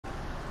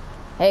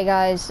Hey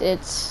guys,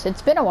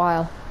 it's been a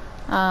while.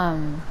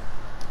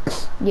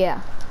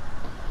 Yeah.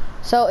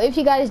 So if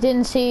you guys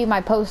didn't see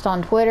my post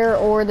on Twitter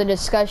or the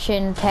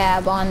discussion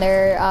tab on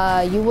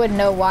there, you wouldn't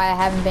know why I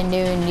haven't been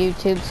doing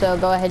YouTube. So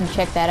go ahead and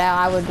check that out.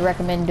 I would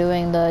recommend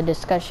doing the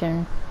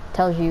discussion.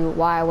 Tells you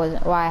why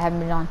I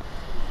haven't been on.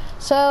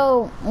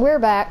 So we're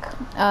back.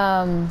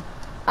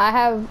 I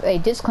have a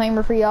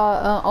disclaimer for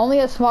y'all. Only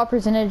a small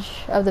percentage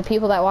of the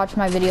people that watch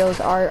my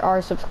videos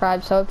are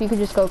subscribed. So if you could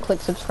just go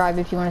click subscribe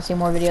if you want to see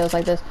more videos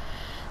like this,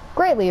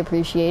 greatly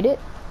appreciate it.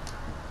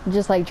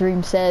 Just like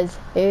Dream says,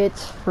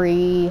 it's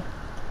free.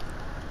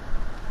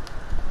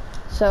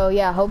 So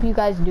yeah, hope you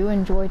guys do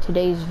enjoy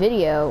today's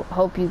video.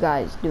 Hope you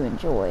guys do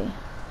enjoy.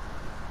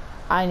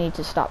 I need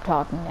to stop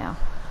talking now.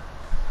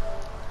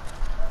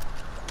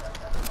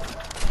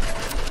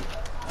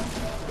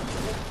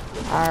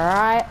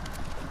 Alright.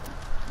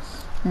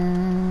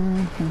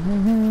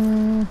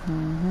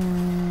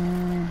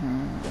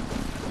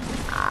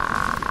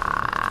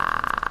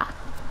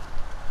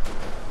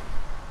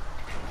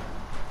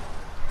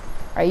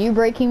 Are you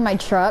breaking my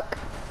truck?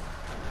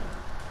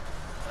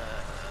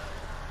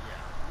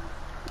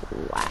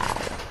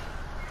 Wow.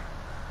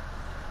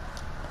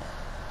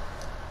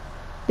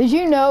 Did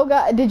you know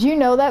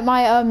that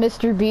my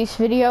Mr. Beast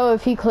video,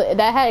 if he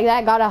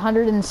that got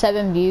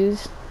 107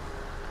 views?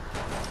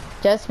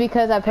 Just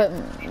because I put,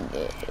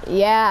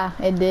 yeah,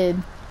 it did.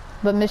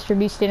 But Mr.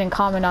 Beast didn't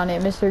comment on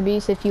it. Mr.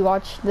 Beast, if you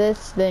watch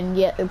this, then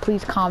yeah,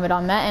 please comment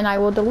on that, and I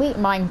will delete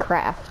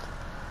Minecraft.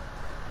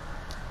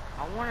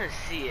 I want to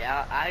see it.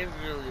 I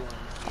really want to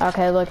see it.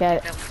 Okay, look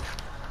at it.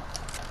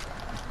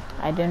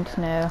 I didn't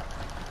know.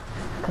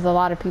 Because a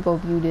lot of people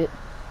viewed it.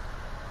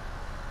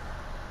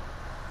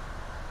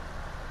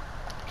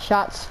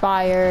 Shots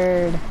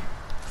fired.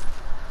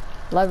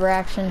 Lever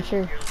action,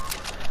 sure.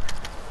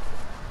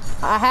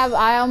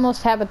 I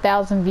almost have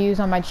 1,000 views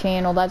on my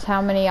channel. That's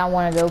how many I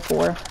want to go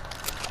for.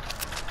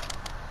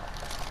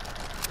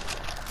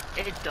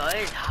 It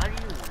does? How do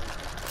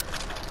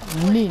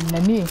Nani.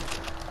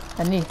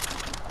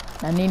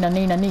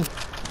 you...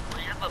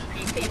 We have a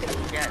PC that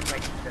can get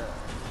like the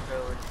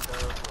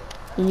stuff.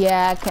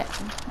 Yeah, I can.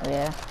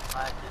 Yeah. I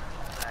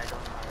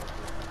don't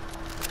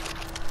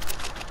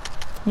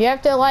know. You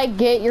have to like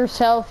get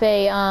yourself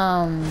a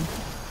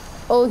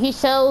Oh, he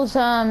sells oh,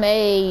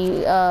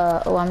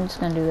 I'm just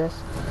gonna do this.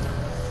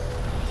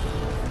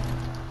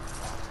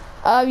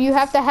 You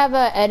have to have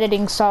a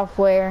editing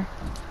software.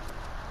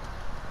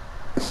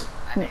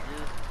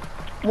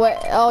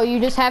 What? Oh, you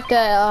just have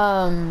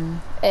to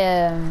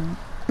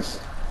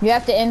you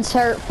have to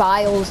insert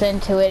files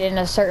into it in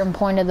a certain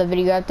point of the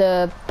video. You have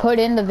to put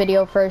in the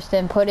video first,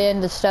 then put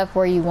in the stuff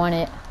where you want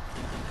it.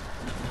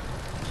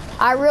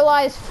 I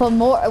realized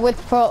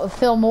with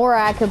Filmora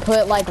I could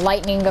put like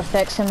lightning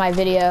effects in my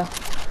video.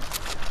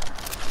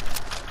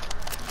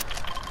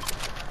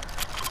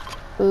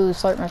 Ooh,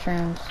 slurp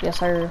mushrooms. Yes,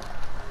 sir.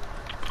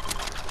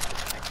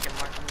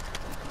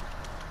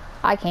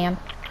 I can.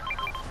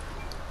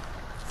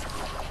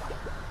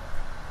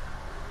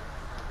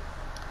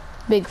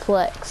 Big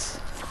flex.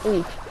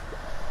 Ooh.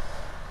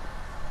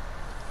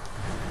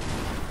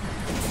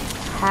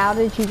 How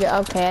did you get?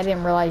 Okay, I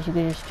didn't realize you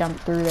could just jump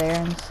through there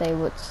and say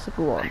what's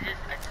going.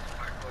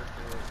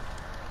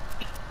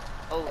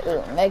 Oh,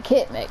 med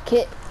kit.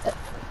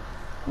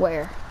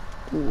 Where?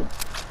 Ooh.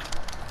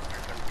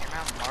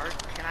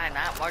 Can I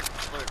not mark the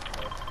slurp?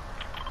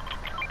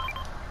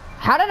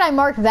 How did I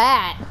mark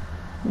that?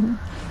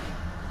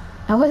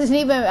 I wasn't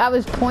even, I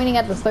was pointing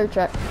at the slurp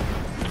truck.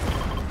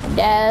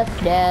 Death.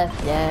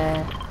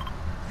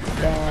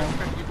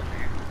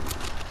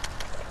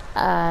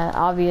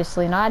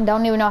 Obviously not. I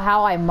don't even know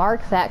how I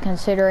marked that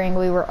considering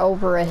we were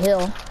over a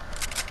hill.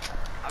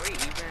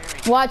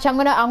 Watch, I'm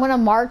gonna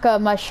mark a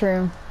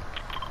mushroom.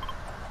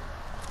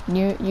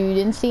 You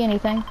didn't see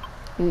anything.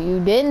 You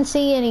didn't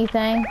see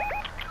anything.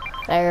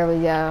 There we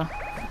go.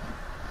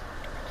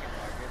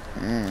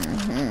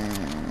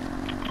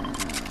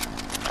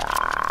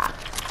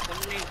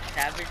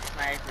 Savage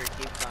Sniper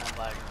keeps on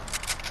biting.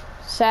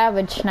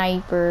 Savage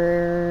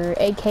Sniper,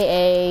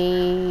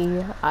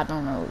 aka I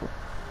don't know.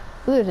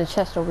 Ooh, there's a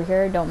chest over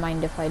here. Don't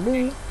mind if I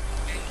do.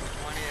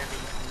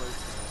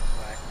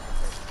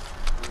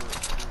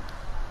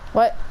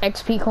 What?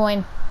 XP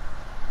coin?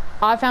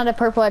 Oh, I found a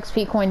purple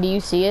XP coin. Do you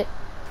see it?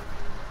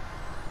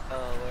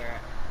 Where?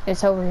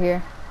 It's over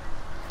here.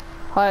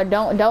 Hold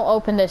on, don't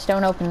open this.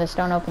 Don't open this.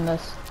 Don't open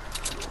this.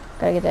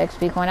 Gotta get the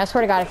XP coin. I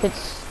swear to God, if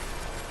it's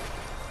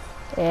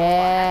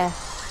yeah.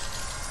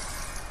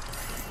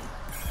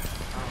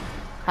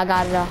 I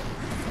got it all.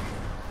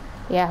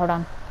 Yeah, hold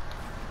on.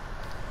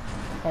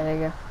 Yeah, there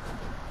you go.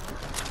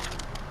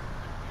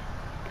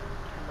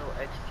 Hello,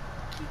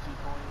 XP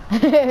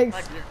coin.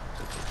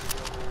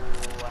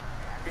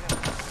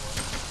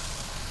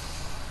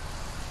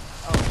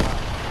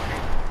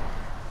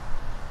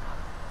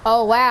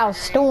 Oh wow,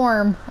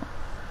 storm.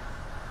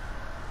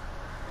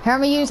 Here,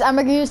 I'm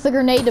gonna use the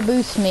grenade to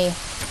boost me.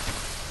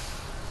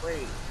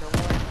 Wait,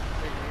 someone,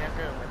 wait, we have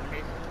to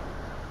eliminate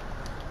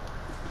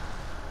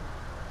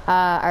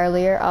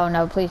Earlier. Oh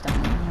no, please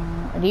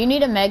don't. Do you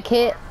need a med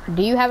kit?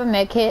 Do you have a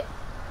med kit?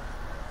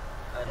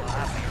 No, I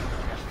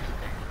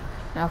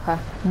have Okay.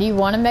 Do you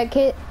want a med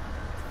kit?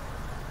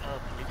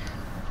 please.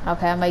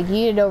 Okay, I'm like,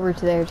 yeet it over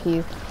to there to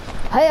you.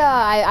 Hey,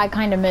 I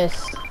kind of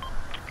missed.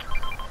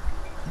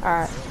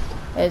 Alright.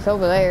 It's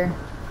over there.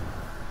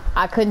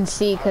 I couldn't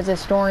see because the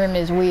storm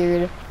is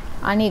weird.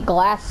 I need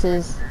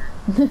glasses.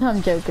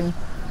 I'm joking.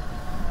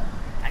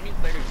 I need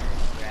better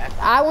grass.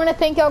 I want to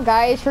thank y'all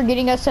guys for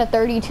getting us to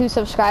 32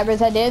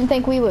 subscribers. I didn't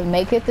think we would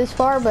make it this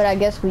far, but I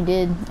guess we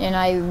did. And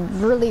I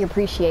really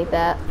appreciate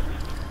that.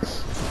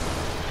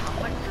 How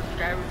much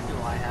subscribers do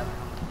I have?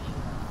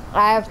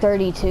 I have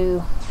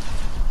 32.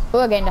 Oh,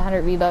 I gained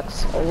 100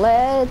 V-Bucks.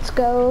 Let's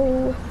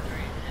go.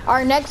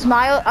 Our next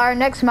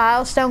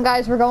milestone,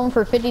 guys, we're going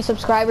for 50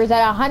 subscribers.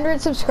 At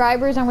 100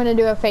 subscribers, I'm gonna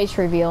do a face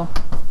reveal.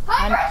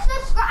 100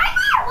 subscribers!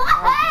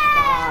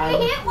 Oh, We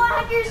hit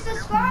 100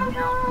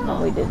 subscribers!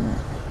 No, we didn't.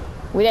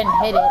 We didn't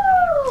hit it.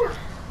 Woo!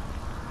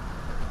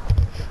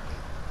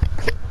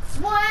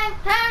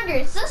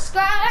 100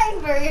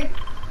 subscribers!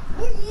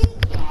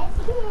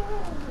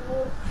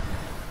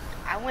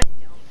 I went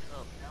down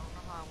sub. I don't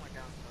know how I went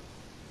down sub.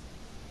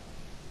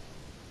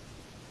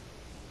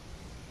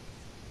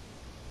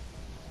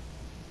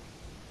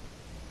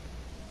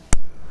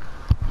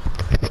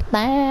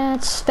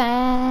 That's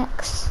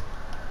facts.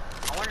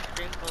 I want to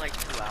stream for like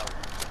 2 hours.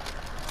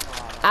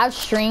 I've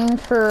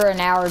streamed for an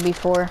hour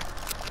before.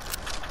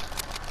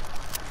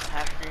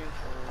 Half stream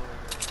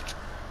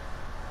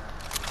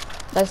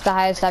for... That's the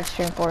highest I've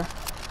streamed for.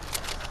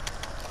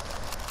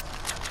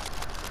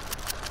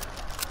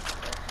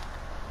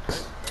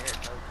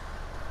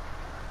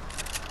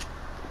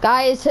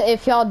 Guys,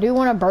 if y'all do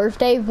want a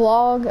birthday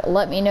vlog,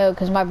 let me know,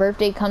 because my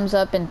birthday comes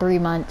up in 3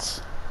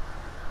 months.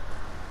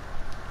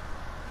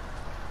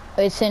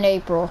 It's in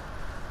April.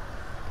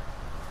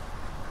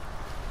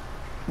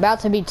 About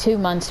to be 2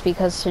 months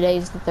because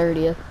today's the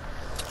 30th.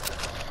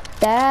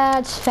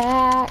 That's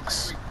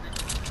facts.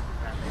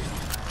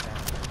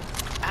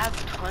 I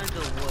have tons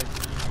of wood.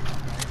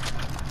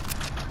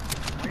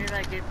 When did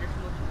I get this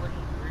much wood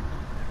and brick?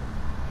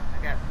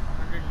 I got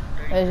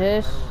 130. Is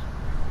this?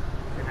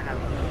 metal, and I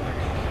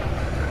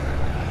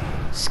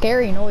have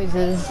Scary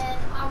noises. And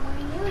I want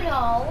you to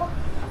know,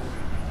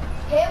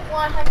 hit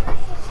 100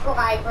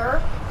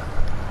 subscriber.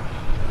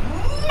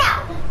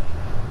 No!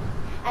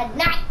 At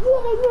night.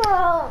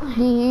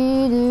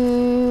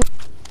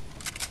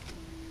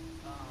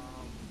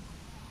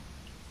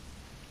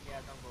 yeah,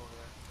 don't go over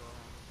there. Go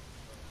around.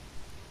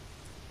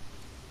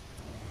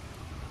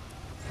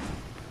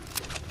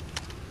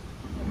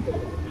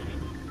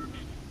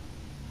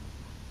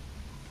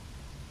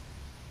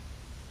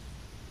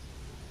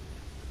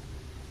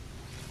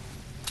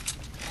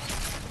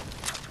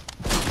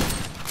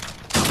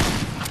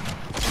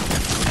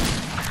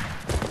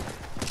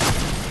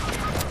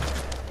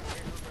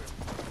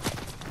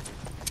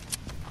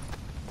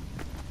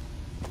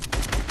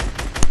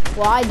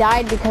 Well, I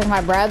died because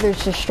my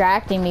brother's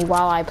distracting me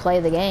while I play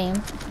the game.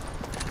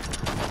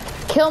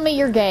 Kill me,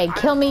 you're gay.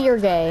 Kill me, you're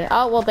gay.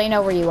 Oh, well, they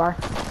know where you are.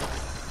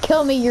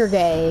 Kill me, you're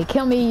gay.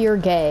 Kill me, you're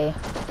gay.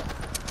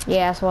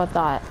 Yeah, that's what I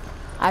thought.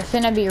 I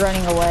finna be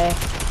running away.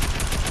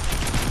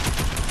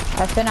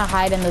 I finna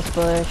hide in this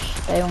bush.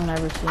 They will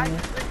never see I me.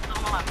 clicked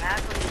on my map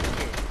on this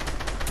shit.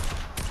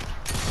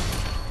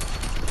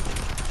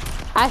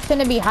 I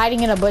finna be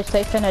hiding in a bush.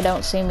 They finna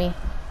don't see me.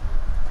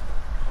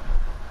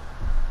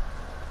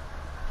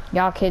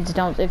 Y'all kids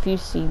don't, if you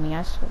see me,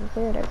 I swear,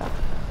 there they go.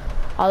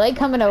 Are they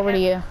coming over to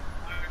you?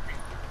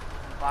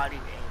 Body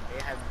aim. They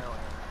have no aim.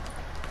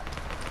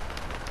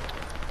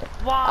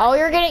 Why? Oh,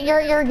 you're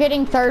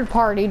getting third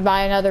partied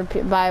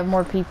by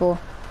more people.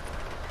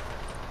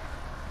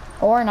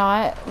 Or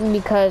not,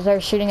 because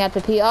they're shooting at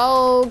the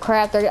oh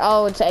crap,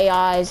 oh, it's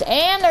AIs.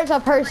 And there's a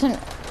person,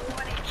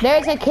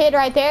 there's a kid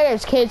right there,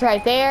 there's kids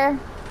right there.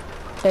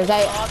 There's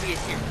a, Lobby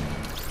is here.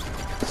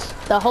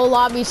 the whole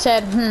lobby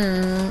said,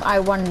 I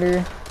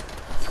wonder.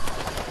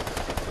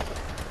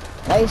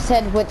 They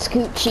said, what's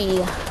Gucci?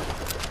 The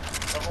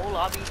whole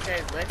lobby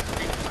says, let's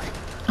stream fight.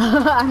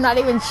 I'm not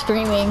even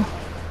streaming.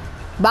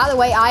 By the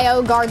way,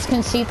 IO guards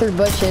can see through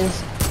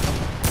bushes.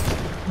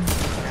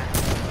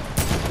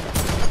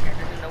 That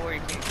doesn't know where he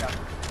came from.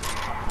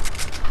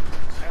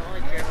 I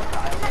only care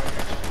about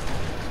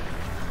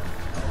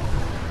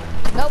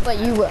the No, but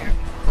you will.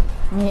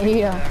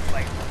 Yeah.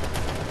 Like,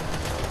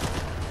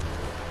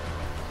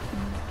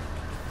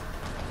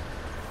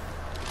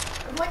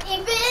 What,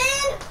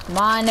 Ethan? Come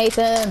on,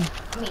 Nathan.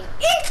 I mean,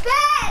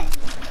 Ethan!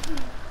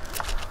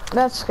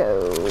 Let's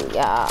go.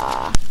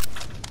 Yeah.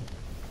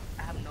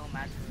 I have no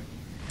match for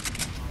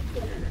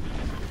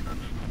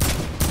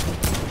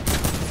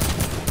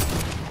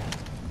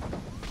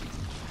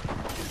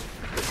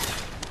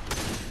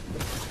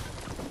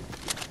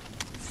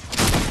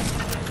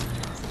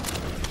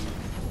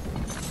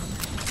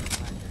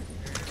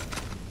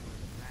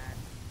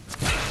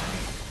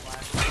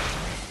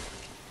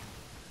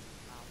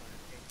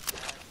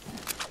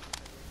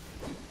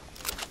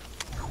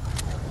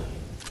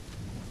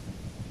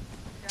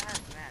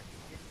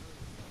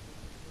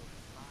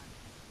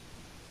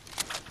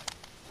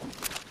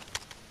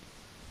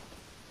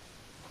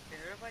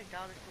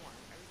down this one.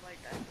 Everybody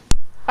died.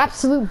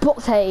 Absolute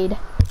boltade.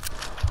 Over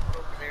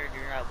there,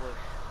 you're not bush.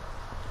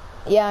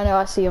 Yeah, I know,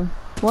 I see him.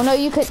 Well, no,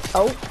 you could.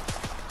 Oh. Wait,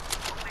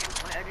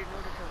 I didn't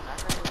notice him. I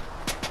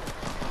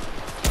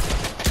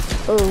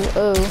thought Ooh,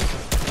 ooh.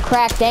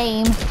 Cracked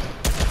aim.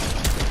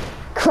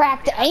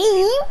 Cracked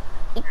aim.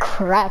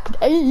 Cracked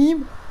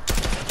aim.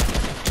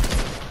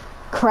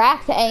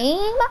 Cracked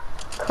aim.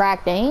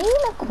 Cracked aim.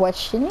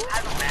 Questioning. I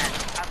have no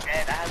match. I'm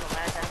dead. I have no match.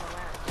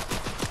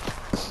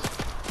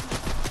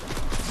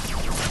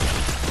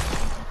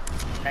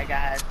 That guy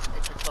has,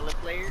 it's a solo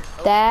player.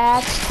 Oh,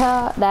 That's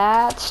tough.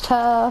 That's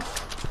tough.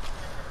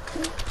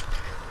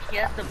 he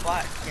has the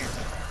bot skin.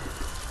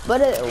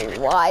 But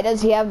why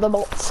does he have the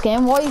bolt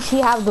skin? Why does he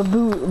have the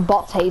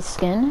bot ace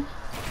skin?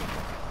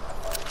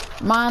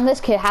 Man, this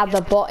kid had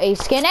the bot ace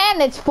skin,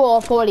 and it's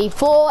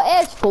 444.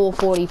 It's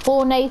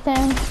 444,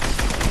 Nathan.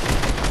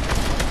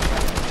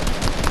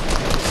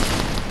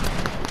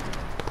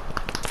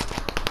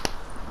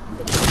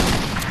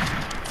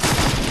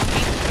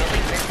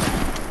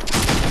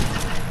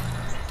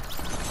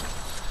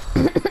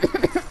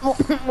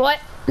 What?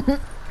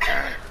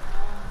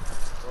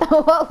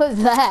 What was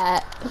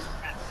that?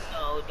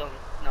 No, don't.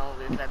 No,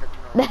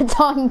 That's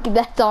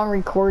on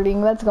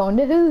recording. That's going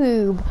to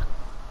YouTube.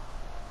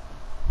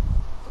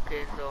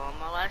 Okay, so on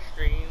my last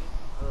stream,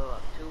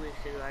 2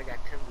 weeks ago, I got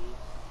 10 views.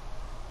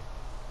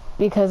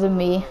 Because of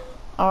me.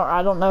 Or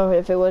I don't know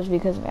if it was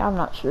because of me. I'm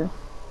not sure.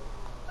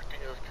 I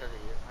think it was because of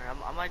you.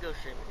 Alright, I might go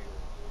stream it.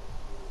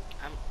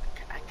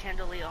 I can't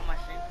delete all my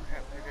streams.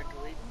 I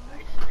delete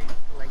my streams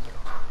to like it.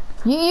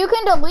 You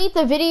can delete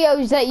the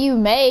videos that you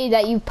made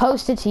that you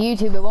posted to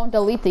YouTube. It won't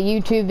delete the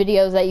YouTube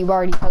videos that you've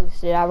already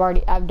posted.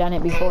 I've done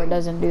it before. It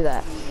doesn't do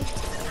that.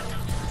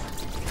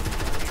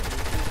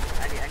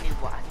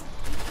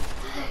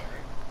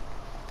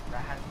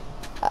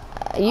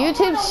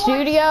 YouTube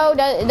Studio,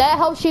 that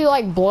helps you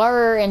like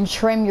blur and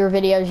trim your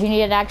videos. You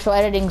need an actual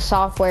editing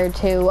software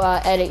to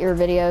edit your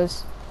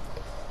videos.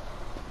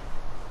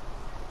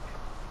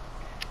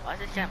 Why is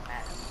this jump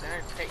at? I'm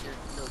gonna take your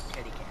little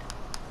teddy cat.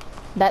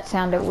 That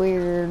sounded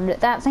weird.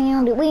 That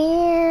sounded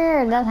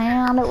weird. That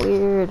sounded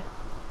weird.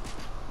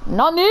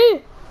 Not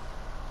me!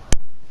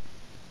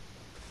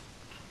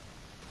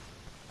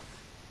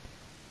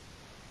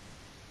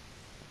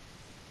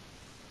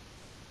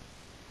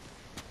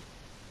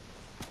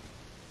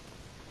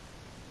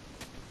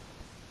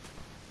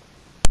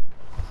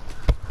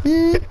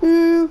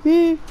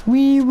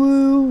 Wee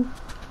woo,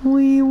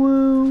 wee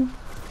woo. The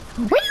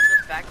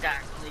fact that I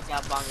actually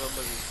got Bongo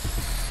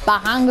Boogie.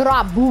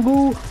 Bahangra boo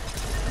boo.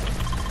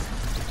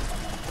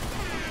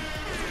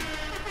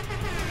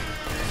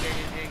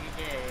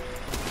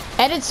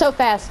 Edit so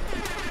fast.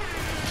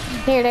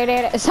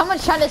 There.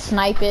 Someone's trying to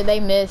snipe it. They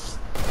missed.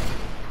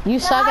 You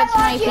suck at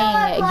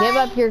sniping. Give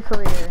up your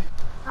career.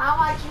 I'll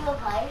watch you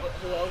play.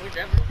 Whoever's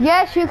ever.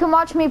 Yes, you can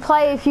watch me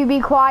play if you be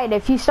quiet.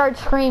 If you start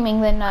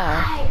screaming, then no.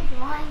 I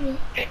want you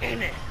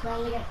later.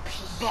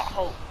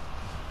 Butthole.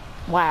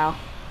 Wow.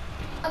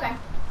 Okay.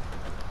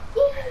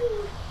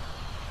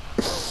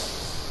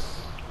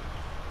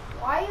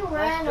 Why you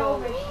ran go,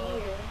 over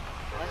here?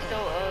 Let's go,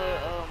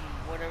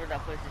 whatever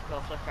that place is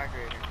called, Flush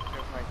Factory.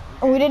 Like,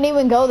 We didn't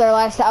even go there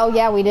last time. Oh,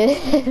 yeah, we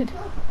did.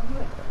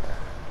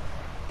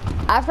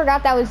 I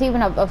forgot that was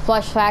even a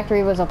Flush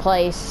Factory was a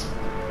place.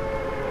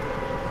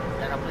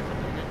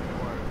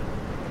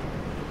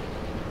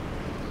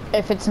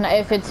 If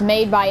it's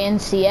made by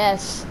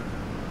NCS.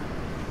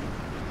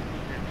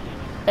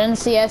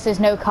 NCS is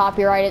no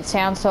copyrighted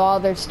sound, so all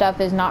their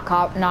stuff is not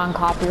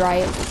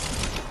non-copyright.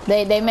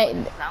 They make.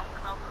 Sound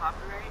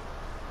copyright?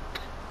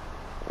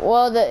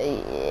 Well,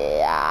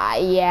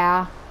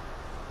 yeah.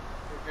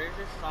 There's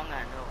this song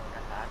I know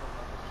that I don't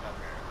know if it's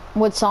copyright.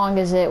 What song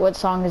is it? What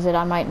song is it?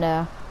 I might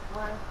know.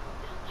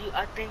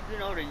 I think you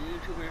know the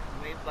YouTubers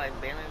made by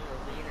Balin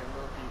Levine and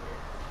Lil Peter.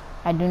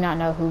 I do not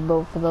know who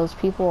both of those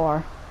people are.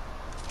 You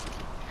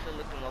should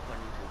look them up on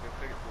YouTube. They're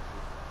pretty cool.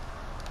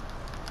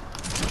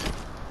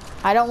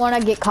 I don't want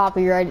to get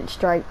copyrighted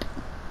striked.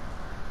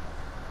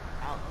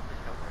 I don't know if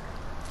it's copyrighted.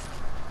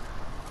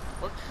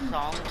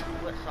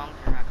 What songs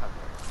are not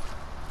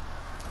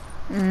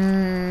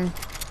copyrighted?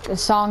 The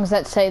songs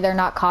that say they're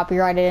not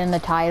copyrighted in the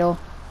title.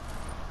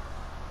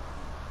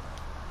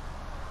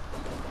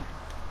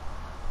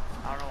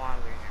 I don't know why I'm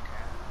reading your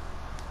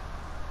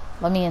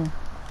tab. Let me in.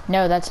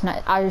 No, that's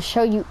not. I'll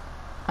show you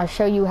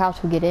how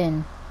to get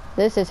in.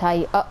 This is how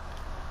you. Oh,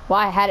 well,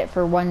 I had it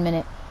for 1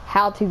 minute.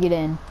 How to get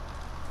in.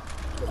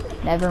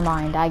 Never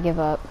mind. I give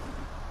up.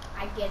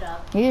 I get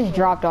up. You just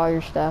dropped all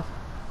your stuff.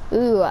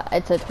 Ooh,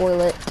 it's a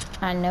toilet.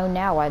 I know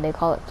now why they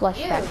call it Flush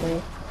Ew.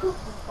 Factory. Poop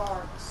and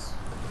farts.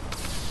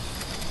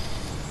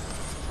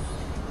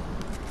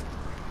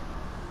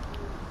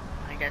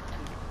 I got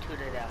two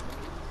to that.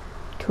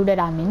 Two Dead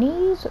Eye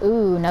Minis.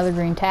 Ooh, another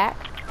green tack. I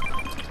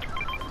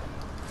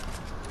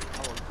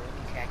will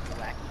really attack you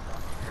wacky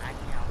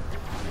now.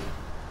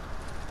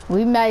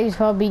 We might as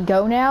well be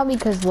go now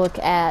because look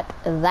at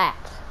that.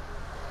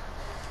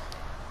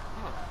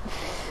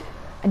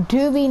 I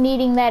do be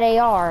needing that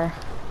AR.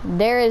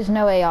 There is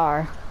no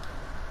AR.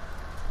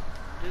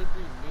 Dude, be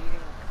needing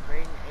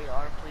bring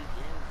AR, please,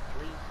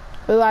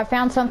 please. Ooh, I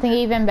found something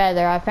even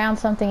better. I found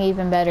something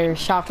even better.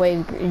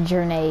 Shockwave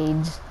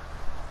grenades.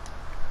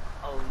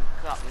 Oh, you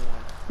got me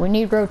one. We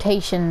need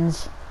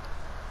rotations.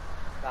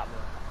 Got me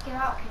one. Get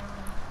out, Cameron.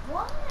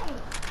 Why?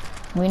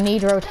 We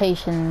need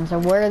rotations.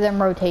 Where are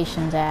them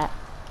rotations at?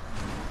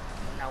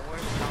 Now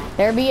where's Tom?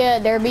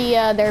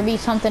 There be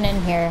something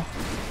in here.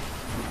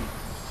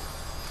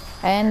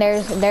 And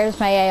there's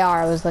my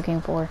AR I was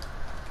looking for.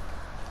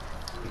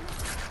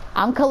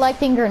 I'm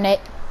collecting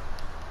grenade.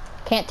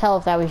 Can't tell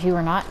if that was you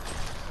or not.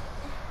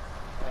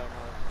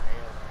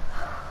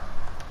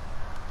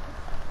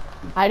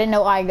 I didn't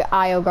know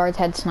IO guards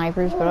had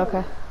snipers, but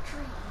okay.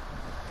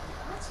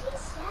 What's his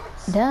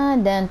stats?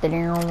 Dun dun dun.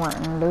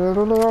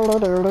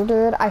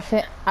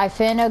 I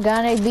finna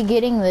gonna be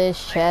getting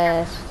this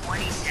chest.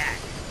 20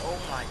 tags. Oh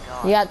my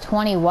god. You got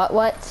 20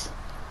 what's?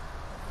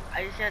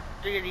 I just had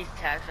 3 of these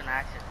tags on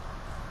accident.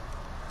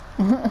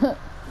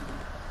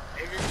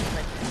 It just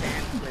like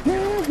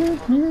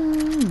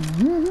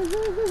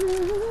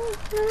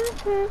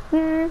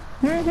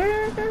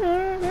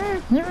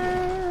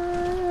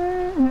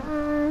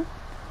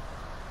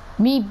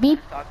Beep beep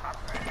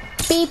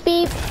beep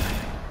beep.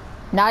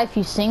 Not if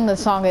you sing the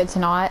song, it's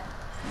not.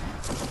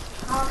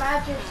 I'm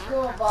at your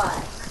school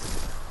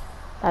bus.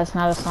 That's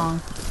not a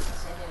song.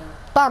 Yes, I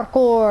do.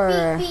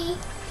 Parkour. Beep, beep.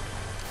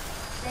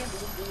 Say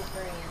beep, beep,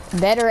 Brian.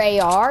 Better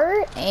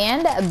AR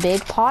and a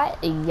big pot.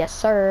 Yes,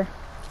 sir.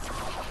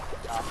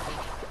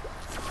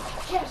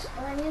 Yes,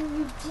 Brian,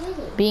 you did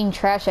it. Being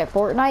trash at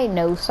Fortnite?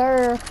 No,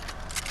 sir.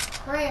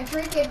 Brian,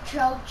 drink a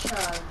chug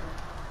chug.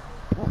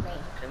 Me.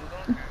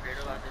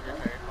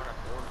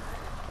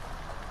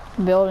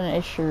 Build an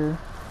issue.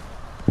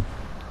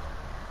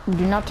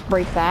 Do not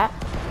break that.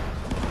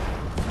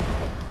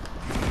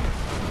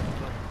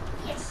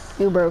 Yes.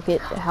 You broke it.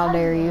 How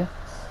dare you?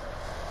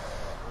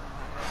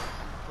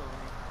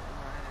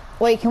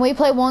 Wait, can we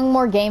play one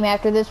more game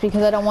after this?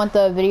 Because I don't want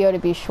the video to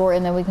be short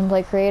and then we can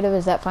play creative.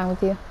 Is that fine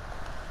with you?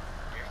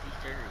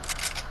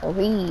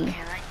 Okay.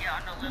 Can I get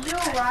on the You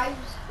limit? arrived.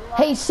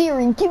 Hey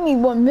Siri, give me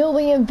 1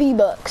 million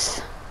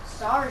V-Bucks.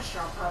 Sorry,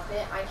 Straw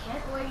Puppet. I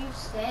can't where you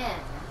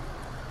stand.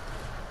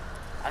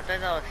 I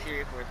thought that was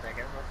Siri for a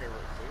second. I was about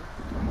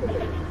to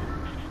say,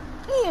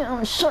 what, Yeah, I'm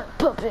a shark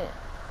puppet.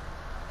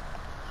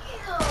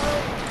 Yeah,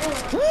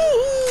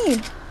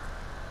 Yee.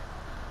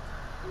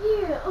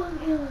 I'm gonna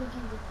give you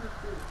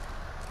puppet.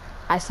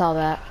 I saw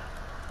that.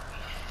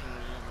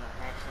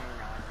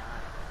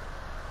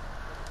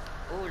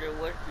 Oh, there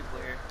was people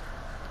here.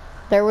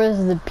 There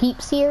was the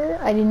peeps here.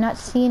 I did not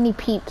see any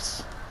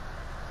peeps.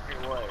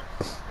 There was.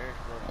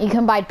 You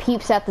can buy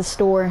peeps at the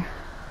store.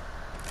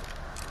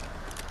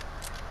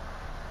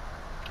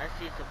 I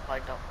see supply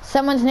dump.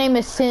 Someone's name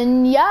is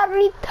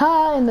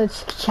Senorita in the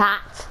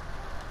chat.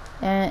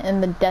 And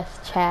in the death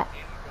chat.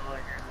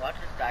 Watch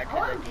us die I to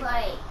wanna the game.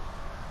 play.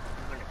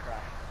 I'm gonna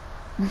cry.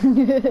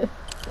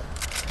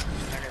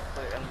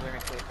 I'm gonna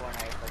quit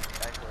Fortnite if I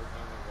die to a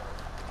game as well.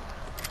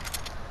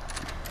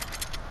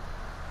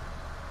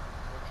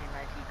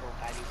 1490 go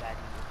batty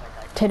batty if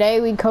I die to Today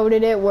we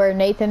coded it where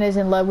Nathan is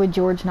in love with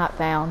George not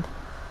found.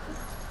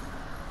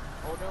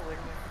 Hold up, wait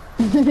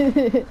a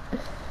minute.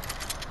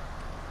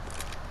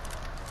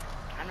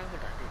 I know who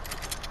that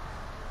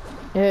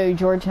is. Who,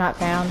 George not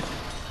found?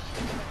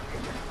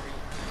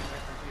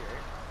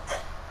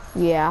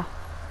 Yeah.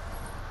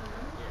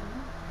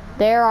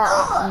 There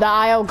are, the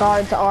IO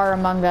guards are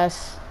among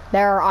us.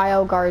 There are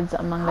IO guards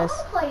among I us.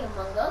 wanna play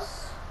Among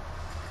Us.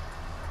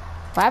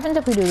 What happens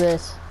if we do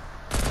this?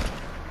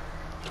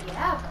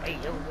 Yeah. Hey,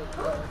 yo,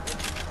 yo.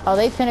 Oh,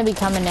 they finna be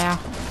coming now.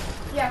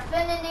 Yeah,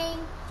 Finany.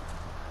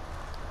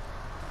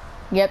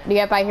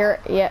 Yep, I hear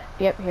it.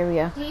 Yep, here we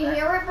go. Do you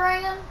hear it,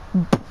 Brian?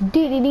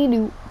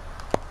 Dee-dee-dee-doo.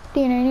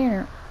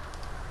 Dee-dee-dee-doo.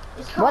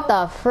 It's What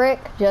called the frick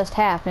just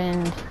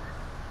happened?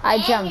 I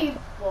jumped.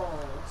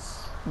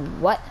 Animals.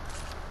 What?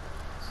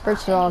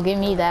 First of all, give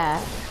me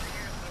that.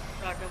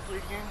 Shotgun,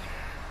 please, gang.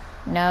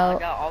 I No,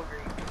 got all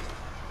green.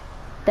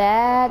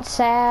 that's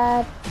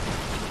sad.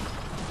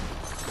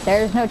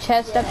 There's no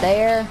chest up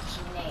there.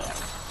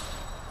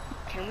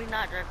 Can we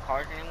not drive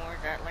cars anymore?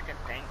 Is that like a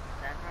thing?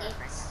 Is that not a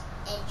thing?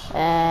 It's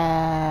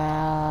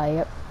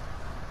Yep.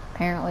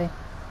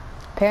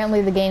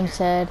 Apparently the game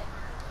said.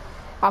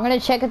 I'm gonna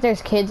check if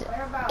there's kids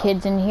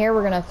in here.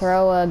 We're gonna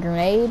throw a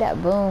grenade.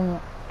 Boom.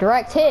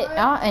 Direct hit.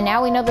 And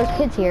now we know there's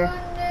kids here.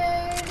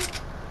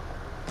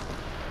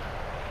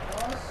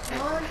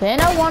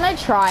 Finna wanna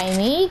try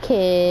me,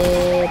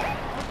 kid.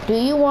 Do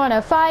you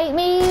wanna fight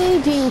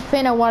me? Do you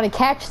finna wanna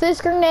catch this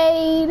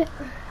grenade?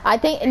 I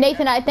think,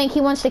 Nathan, I think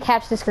he wants to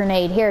catch this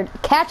grenade. Here,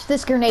 catch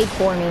this grenade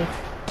for me.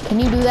 Can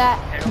you do that?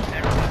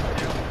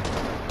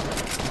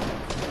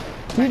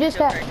 You just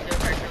got...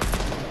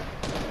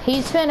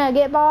 He's finna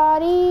get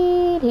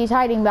bodied. He's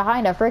hiding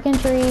behind a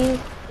frickin' tree.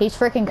 He's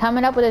frickin'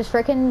 coming up with his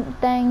frickin'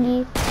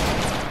 thingy.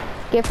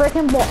 Get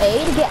frickin' ball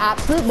aid. Get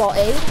absolute ball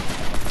aid.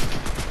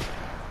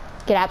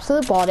 Get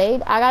absolute ball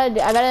aid. I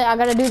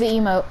gotta do the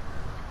emote.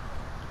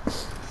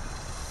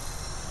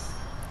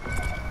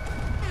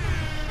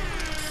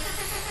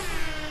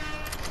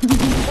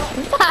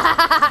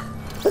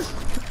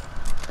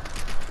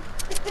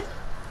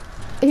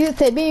 He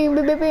said, beam,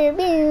 beam, beam, beam,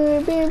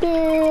 beam, beam,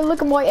 beam.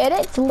 Look at my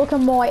edits. Look at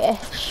my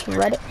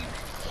Reddit.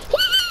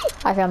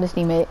 I found his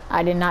teammate.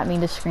 I did not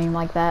mean to scream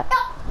like that.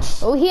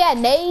 Oh, he had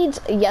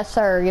nades? Yes,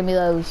 sir. Give me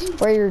those.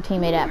 Where's your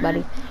teammate at,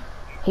 buddy?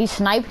 He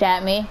sniped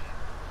at me.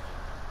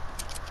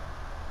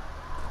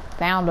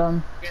 Found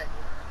him.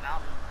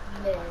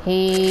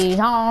 He's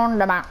on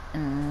the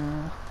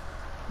mountain.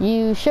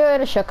 You should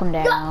have shook him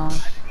down.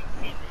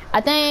 I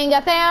think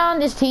I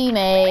found his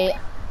teammate.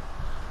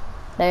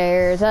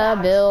 There's a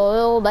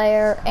bill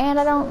there, and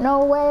I don't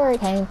know where it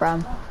came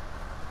from.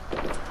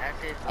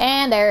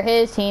 And there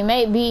his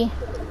teammate B.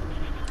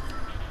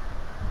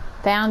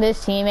 Found his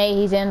teammate,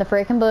 he's in the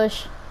freaking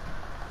bush.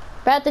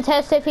 About to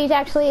test if he's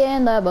actually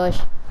in the bush.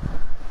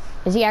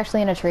 Is he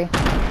actually in a tree?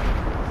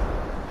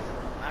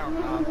 I don't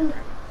know.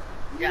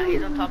 Yeah,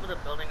 he's on top of the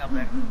building up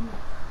there.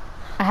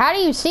 How do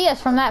you see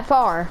us from that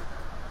far?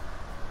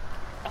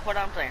 That's what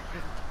I'm saying.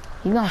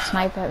 You gonna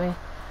snipe at me?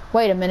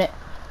 Wait a minute.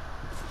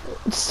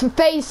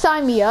 FaZe,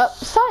 sign me up.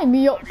 Sign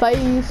me up,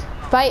 FaZe.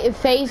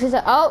 FaZe is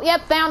oh,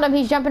 yep, found him.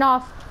 He's jumping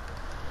off.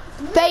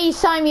 FaZe,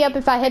 sign me up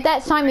if I hit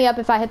that. Sign me up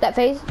if I hit that,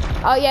 FaZe.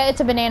 Oh yeah, it's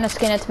a banana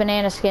skin. It's a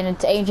banana skin.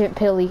 It's Agent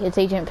Pilly. It's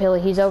Agent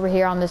Pilly. He's over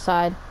here on this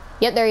side.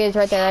 Yep, there he is.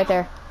 Right there. Right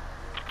there.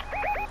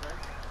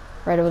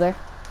 Right over there.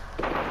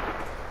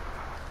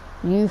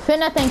 You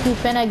finna think you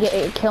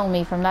finna kill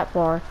me from that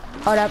far.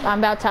 Hold up. I'm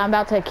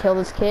about to kill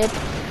this kid.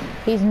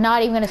 He's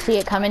not even gonna see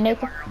it coming, Nick.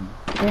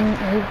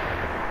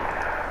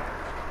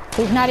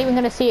 He's not even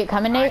gonna see it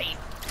coming, Nate.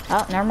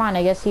 Oh, never mind.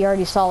 I guess he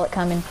already saw it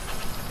coming.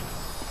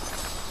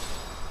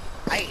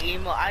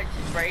 I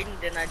just sprayed and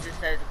then I just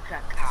said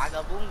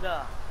Kaga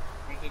Boonga.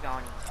 And he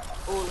gone.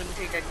 Oh, let me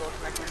take that gold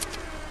sniper.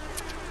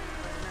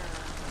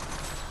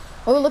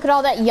 Oh, look at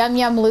all that yum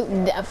yum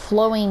loot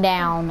flowing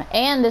down.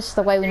 And this is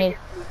the way we need.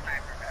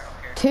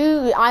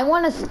 I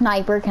want a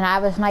sniper. Can I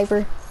have a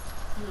sniper?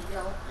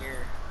 Yeah.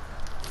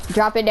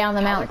 Drop it down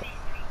the mountain.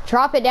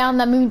 Drop it down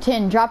the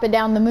mountain. Drop it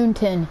down the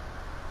mountain.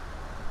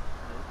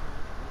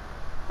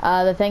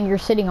 The thing you're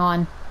sitting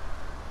on.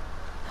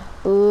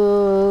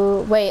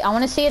 Ooh, wait, I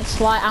want to see it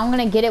slide. I'm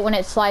gonna get it when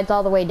it slides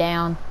all the way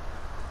down.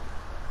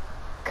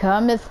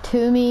 Cometh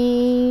to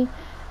me,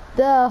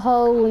 the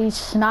holy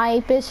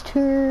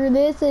snipester.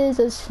 This is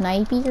a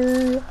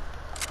sniper.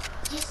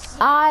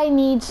 I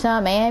need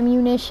some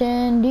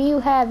ammunition. Do you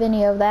have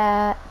any of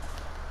that?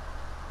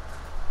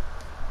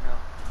 No.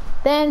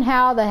 Then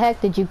how the heck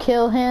did you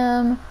kill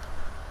him?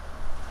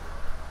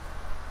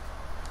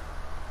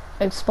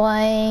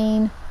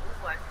 Explain.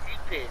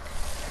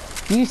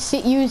 You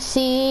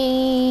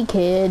see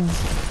kids.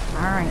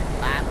 Alright.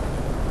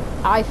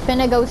 I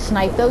finna go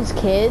snipe those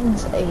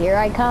kids. Here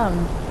I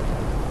come.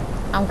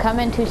 I'm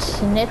coming to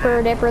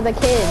snipper dipper the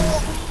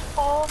kids.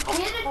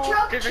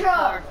 Get a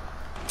truck.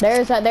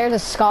 There's a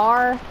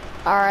scar.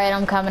 Alright,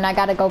 I'm coming. I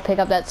gotta go pick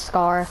up that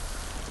scar.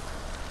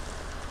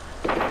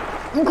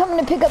 I'm coming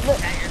to pick up the...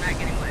 You're not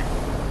getting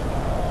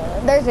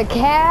wet. There's a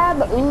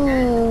cab.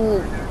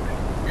 Ooh.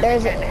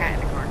 There's a cat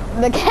in the car.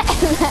 The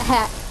cat in the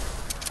hat.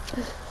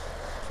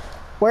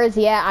 Where is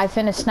he at? I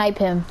finna snipe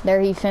him. There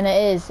he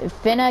finna is.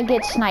 Finna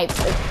get sniped.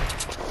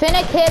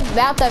 Finna kid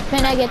about to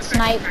finna get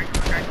sniped.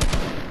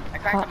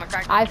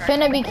 I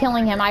finna be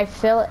killing him. I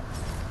feel it.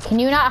 Can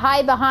you not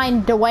hide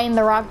behind Dwayne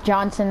The Rock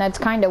Johnson? That's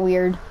kind of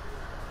weird.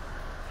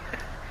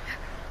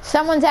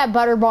 Someone's at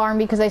Butter Barn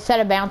because they set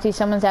a bounty.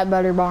 Someone's at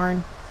Butter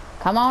Barn.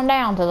 Come on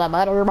down to the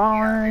Butter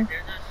Barn.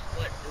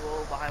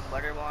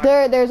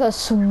 There's a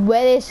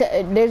Swedish,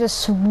 and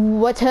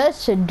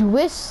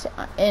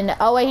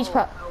oh wait, he's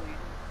probably.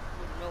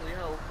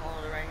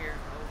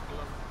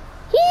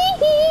 Hee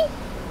hee.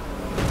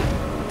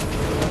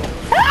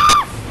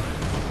 Ah!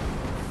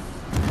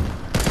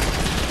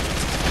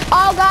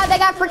 Oh god, they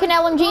got freaking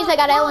LMGs. They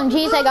got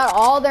LMGs. They got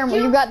all their.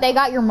 They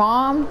got your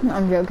mom.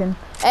 I'm joking.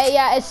 Hey,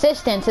 yeah,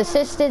 assistance.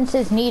 Assistance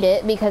is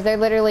needed because they're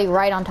literally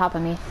right on top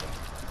of me.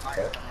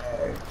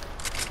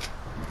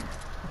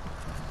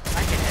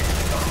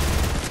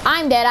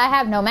 I'm dead. I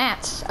have no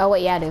mats. Oh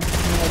wait, yeah, I do. I'm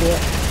an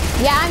idiot.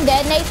 Yeah, I'm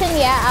dead, Nathan.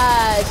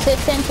 Yeah,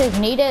 assistance is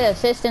needed.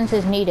 Assistance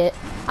is needed.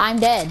 I'm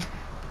dead.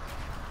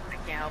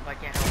 I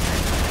can't help.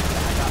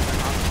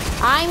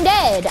 I'm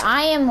dead.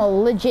 I am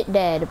legit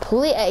dead.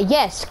 Please,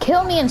 yes,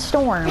 kill me in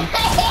storm.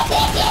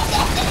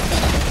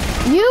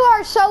 You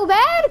are so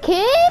bad,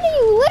 kid.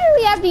 You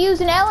literally have to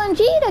use an LMG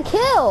to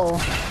kill.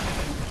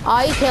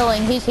 Oh, he's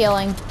healing. He's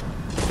healing.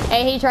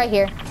 Hey, he's right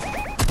here.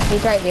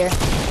 He's right here.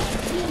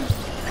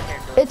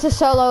 It's a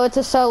solo. It's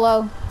a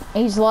solo.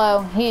 He's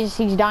low. He's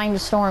dying to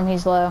storm.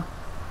 He's low.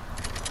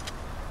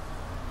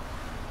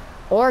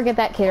 Or get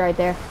that kid right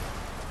there.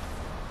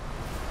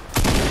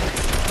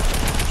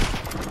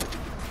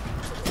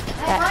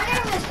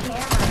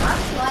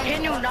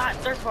 Can you not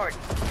third party?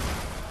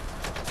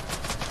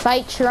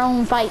 Fight your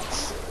own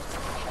fights.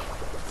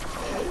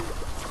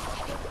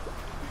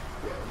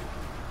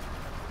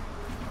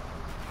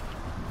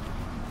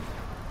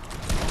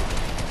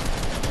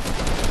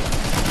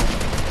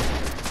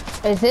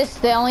 Is this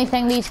the only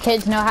thing these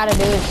kids know how to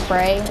do is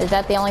spray? Is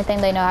that the only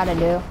thing they know how to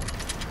do?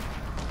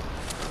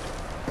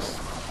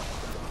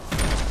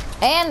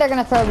 And they're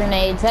gonna throw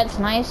grenades. That's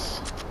nice.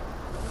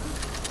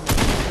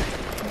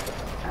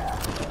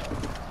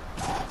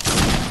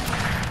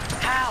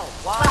 How?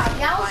 Why? Wow,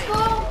 now Why? let's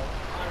go.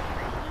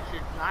 You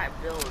should not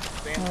build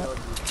spam build.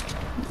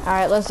 All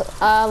right, let's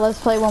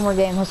play one more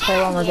game. Let's play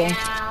one more game.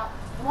 Yeah.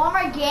 One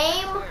more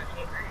game?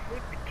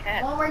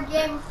 One more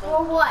game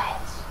for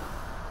what?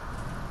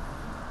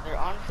 They're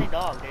honestly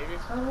dogs. They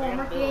just One more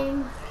spam build.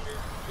 game. There's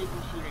people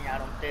shooting at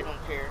them. They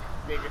don't care.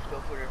 They just go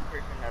for the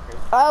person that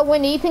they're.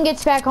 When Ethan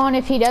gets back on,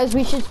 if he does,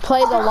 we should play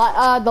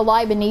the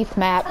Lie Beneath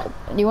map.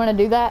 You want to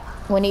do that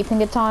when Ethan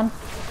gets on?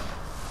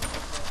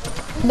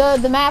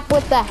 The map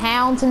with the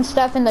hounds and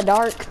stuff in the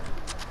dark.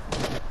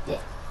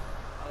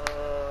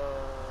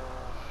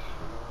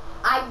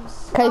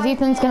 Cause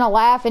Ethan's gonna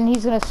laugh and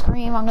he's gonna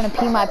scream, I'm gonna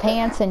pee my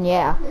pants, and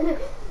yeah.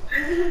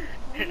 I'm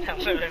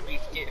gonna be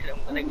scared. I'm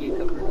gonna get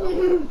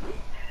covered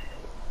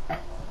up.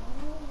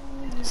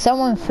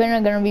 Someone's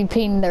finna gonna be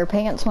peeing their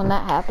pants when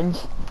that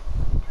happens.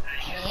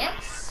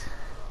 Pants?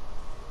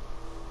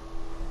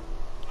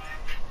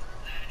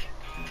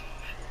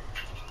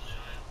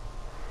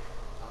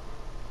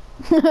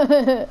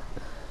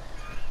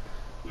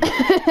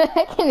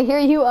 I can hear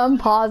you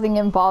unpausing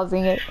and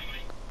pausing it.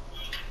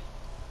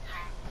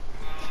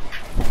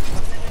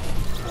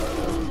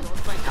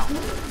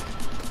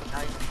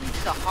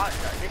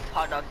 This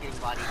hot dog getting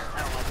body. I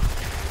don't like it.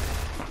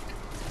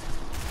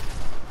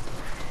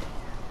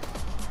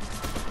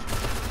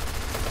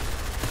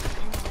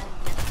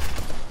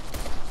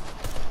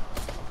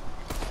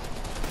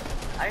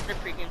 I have to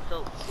freaking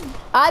so.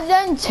 I've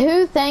done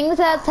two things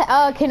that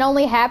can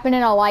only happen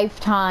in a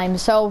lifetime.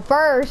 So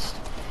first,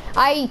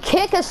 I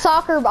kick a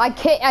soccer ball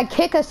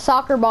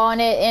in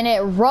it, and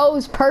it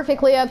rolls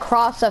perfectly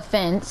across a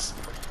fence.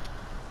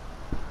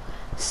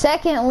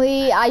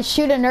 Secondly, I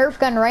shoot a Nerf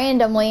gun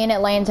randomly and it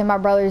lands in my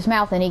brother's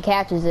mouth and he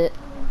catches it.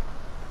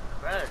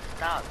 Bro,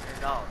 stop, your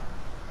dog.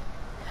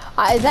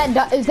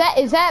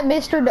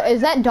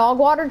 Is that Dog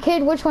Water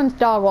Kid? Which one's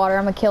Dog Water?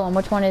 I'm gonna kill him.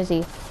 Which one is he?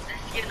 This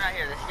skin right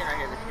here, this skin right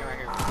here, this skin right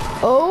here.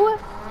 Oh,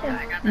 Yeah,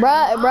 I got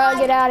that. bruh,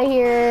 get out of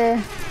here.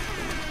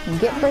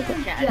 Get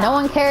freaking. No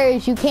one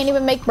cares. You can't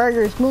even make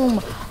burgers.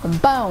 Boom,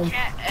 boom,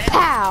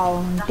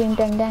 pow, ding,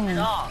 ding, ding.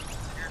 Dog.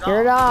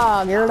 You're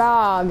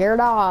a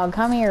dog.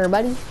 Come here,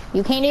 buddy.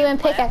 You can't even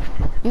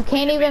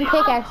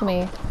pickaxe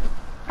me.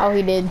 Oh,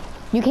 he did.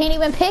 You can't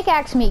even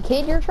pickaxe me,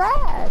 kid. You're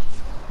trash.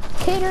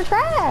 Kid, you're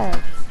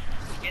trash.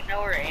 You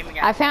know we're aiming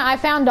at. I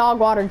found Dog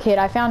Water Kid.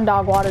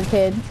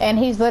 And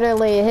he's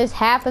literally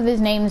half of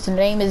his name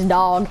is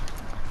Dog.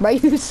 Bro,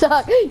 you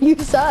suck. You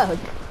suck.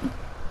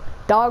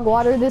 Dog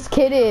Water, this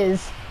kid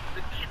is.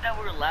 The kid that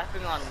we're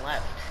laughing on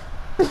left.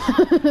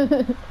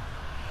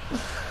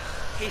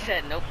 He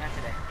said nope, not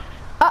today.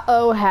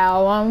 Uh-oh,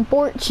 how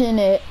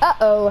unfortunate.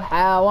 Uh-oh,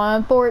 how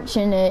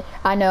unfortunate.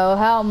 I know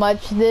how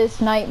much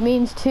this night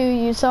means to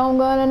you, so I'm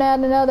gonna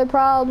add another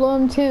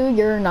problem to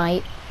your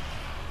night.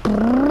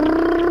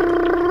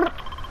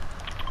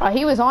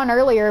 He was on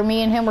earlier.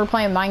 Me and him were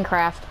playing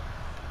Minecraft.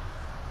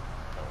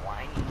 The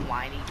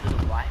whiny to the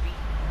whiny.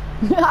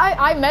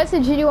 I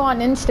messaged you on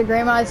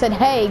Instagram and I said,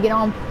 hey, get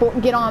on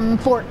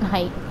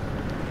Fortnite.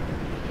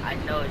 I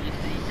know, you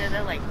said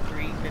that like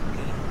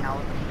 3:15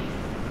 hours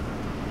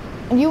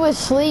asleep. You was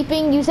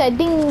sleeping, you said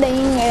ding ding,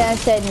 and I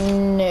said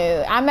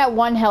no. I'm at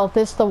 1 health.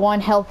 This is the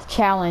 1 health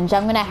challenge.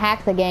 I'm gonna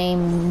hack the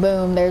game.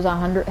 Boom, there's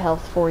 100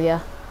 health for you.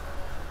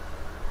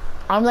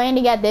 I'm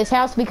landing at this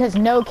house because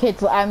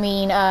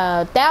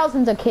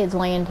thousands of kids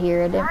land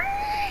here. Someone's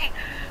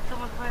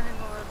landing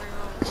over the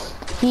room.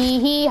 Hee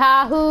hee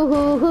ha hoo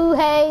hoo hoo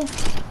hey.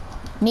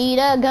 Need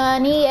a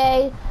gun,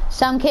 EA.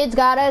 Some kids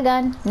got a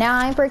gun. Now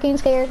I'm freaking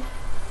scared.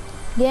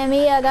 Give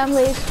me a gun,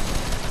 please.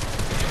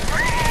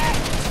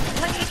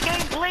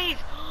 Please.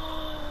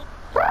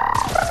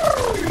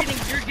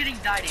 You're getting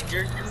died in.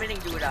 You're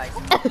admitting to a die.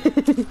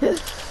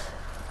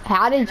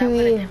 How did you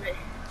eat?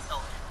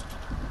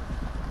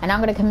 And I'm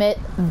gonna commit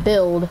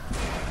build.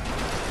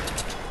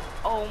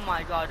 Oh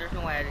my god, there's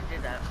no way I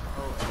did that.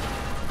 Oh.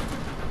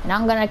 And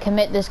I'm gonna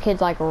commit this kid's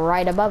like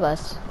right above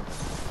us.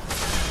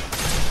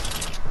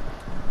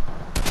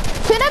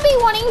 Should I be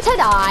wanting to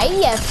die?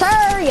 Yes,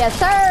 sir. Yes,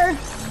 sir.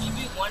 You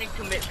be wanting to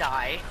commit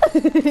die.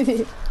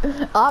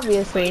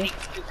 Obviously. Waiting to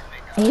commit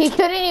die. He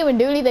couldn't even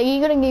do anything. He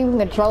couldn't even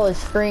control his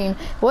screen.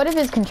 What if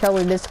his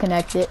controller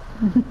disconnected?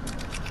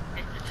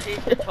 His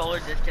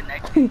controller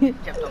disconnected. He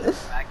kept on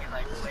back and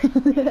like, wait.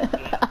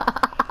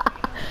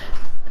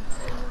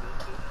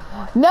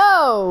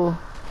 No!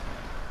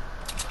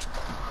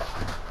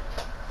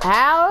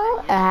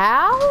 How?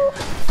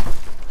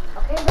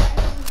 Okay,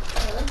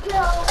 let's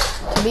go.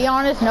 To be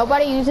honest,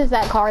 nobody uses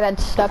that car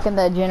that's stuck in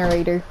the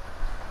generator.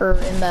 Or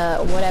in the,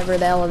 whatever,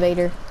 the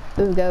elevator.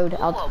 Ooh, gold.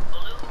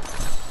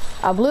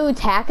 A blue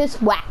tackus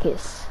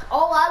whackus.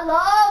 Oh, I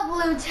love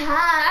blue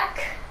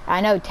tack.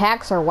 I know,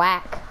 tacks are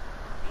whack.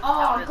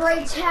 Oh,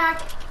 great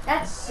tack.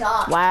 That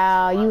sucks.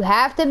 Wow, you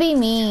have to be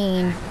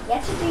mean. You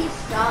have to be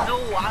sucks. No,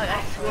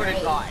 I swear to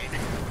God.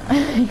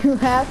 You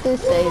have to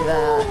say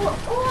that. Ooh,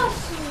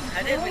 awesome.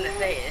 I didn't mean to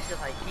say it. It's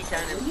just like he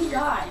sounded You weird.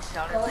 got. He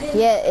sounded Go like ahead.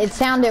 Yeah, it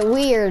sounded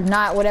weird,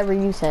 not whatever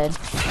you said.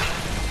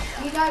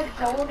 You got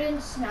golden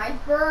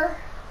sniper.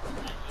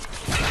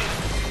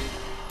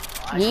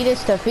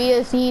 Yeetus to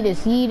fetus,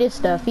 yeetus,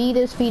 yeetus to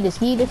fetus, fetus,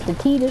 yeetus to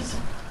teetus.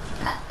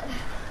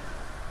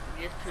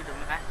 Just to the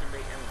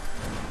masturbate him.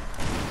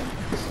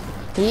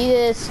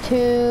 Yeetus to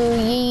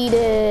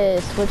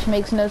yeetus, which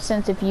makes no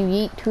sense if you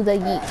yeet to the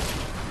yeet.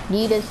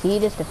 Yeetus,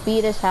 yeetus to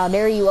fetus, how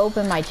dare you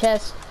open my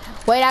chest.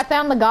 Wait, I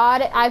found the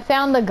god of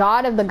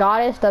the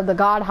goddess of the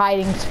god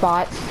hiding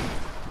spots.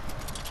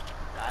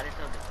 Goddess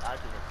of the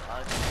gods of the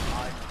gods of the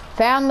gods.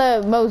 Found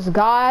the most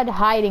god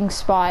hiding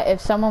spot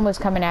if someone was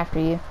coming after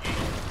you.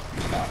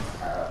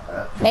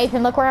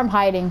 Nathan, look where I'm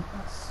hiding.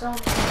 So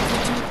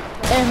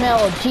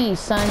MLG,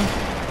 son.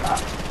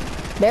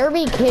 There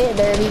be kids.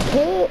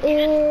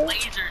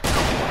 Lasers.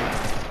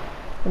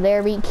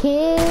 There be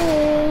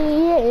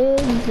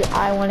kids.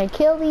 I want to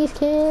kill these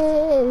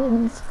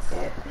kids.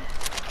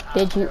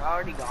 Did you? They're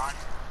already gone.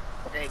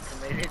 They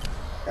committed.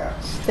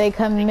 They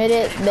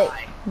committed. They,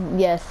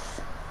 yes.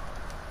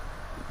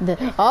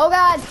 Oh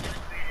God! Yep,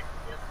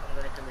 I'm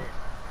gonna commit.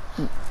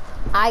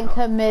 I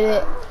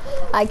committed.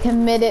 I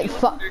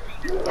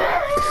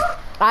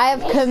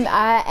have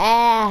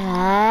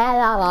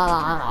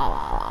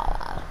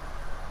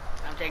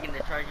I'm taking the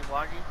charge of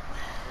Waji.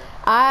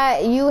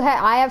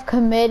 I have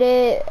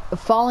committed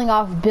falling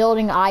off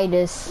building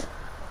itis.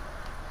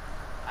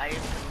 I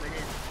have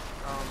committed,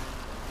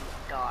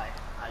 die.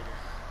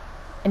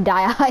 And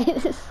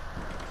diitis.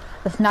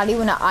 That's not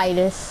even an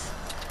itis.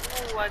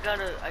 Oh, I got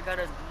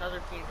another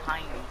thing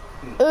behind me.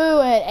 Ooh,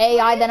 an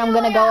AI that I'm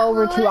gonna go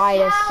over to Louis'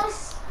 itis.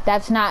 house.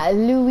 That's not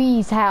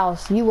Louis'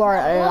 house. You are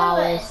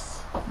Lois.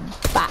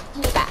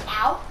 Get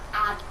out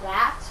of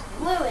that,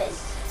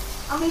 Lewis.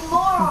 I mean,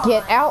 moron.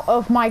 Get out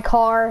of my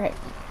car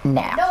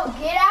now. No,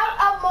 get out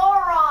of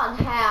moron's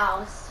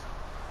house.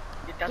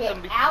 That's Get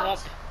gonna be out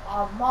swamped.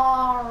 of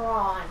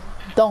moron.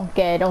 Don't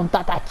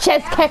that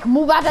chest kick.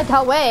 Move out of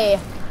the way.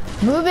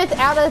 Move it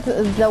out of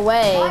the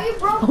way. Why you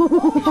broke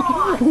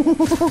moron?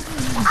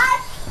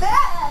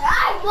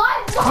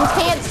 You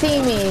can't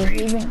see me.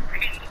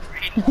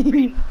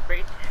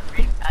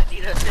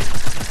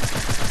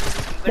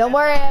 Don't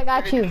worry, I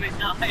got you.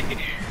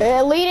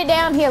 Lead it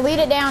down here. Lead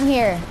it down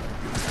here.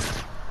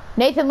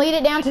 Nathan, lead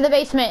it down to the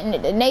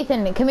basement.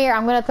 Nathan, come here.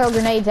 I'm gonna throw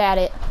grenades at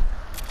it.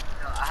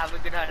 I have a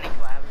good hiding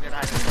spot. I have a good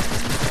hiding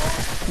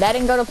spot. That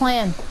didn't go to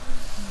plan.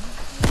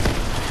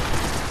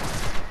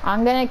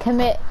 I'm gonna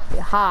commit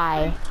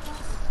high.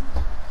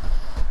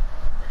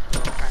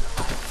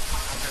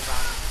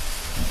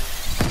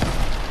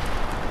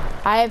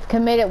 I have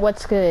committed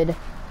what's good.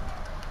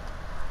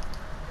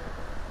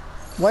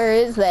 Where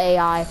is the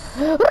AI?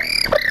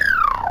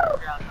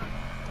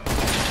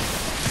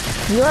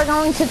 You are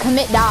going to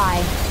commit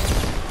die.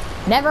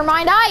 Never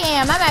mind, I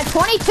am. I'm at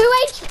 22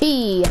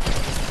 HP.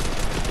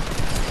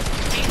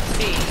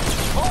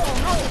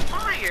 Oh no,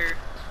 fire!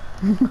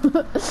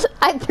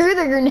 I threw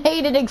the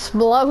grenade, it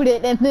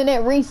exploded, and then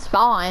it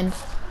respawned.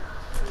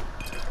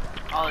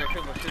 Oh, there's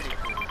people shooting.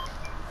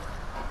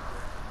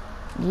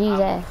 Jesus.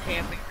 I'm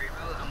camping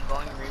reboot.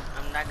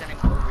 I'm not gonna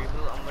go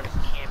reboot. I'm gonna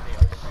camp it.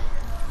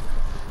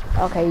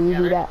 Okay, you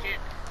do that. I'm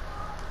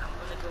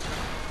gonna go.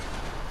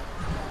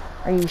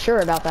 Are you sure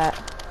about that?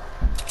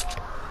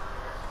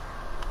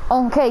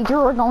 Okay,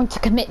 you're going to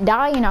commit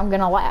die, and I'm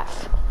gonna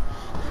laugh.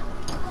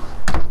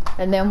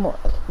 And then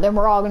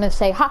we're all gonna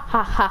say ha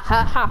ha ha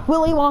ha ha,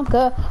 Willy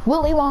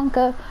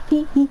Wonka,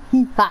 hee hee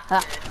hee ha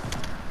ha.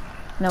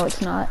 No, it's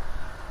not.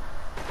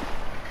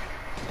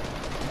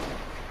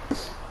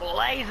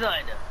 Blazed.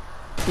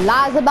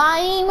 Liza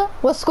Beam,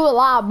 what's good,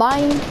 Liza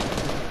Beam?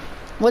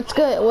 What's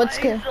good? What's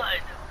good?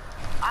 Blazed.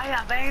 I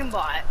have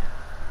aimbot.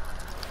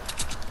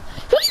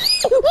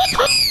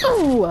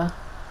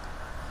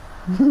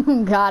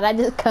 God, I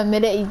just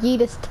committed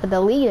yeetus to the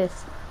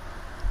leadus.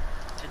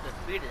 To the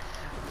fetus.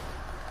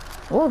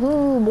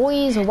 Woohoo,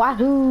 boys,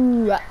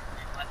 wahoo!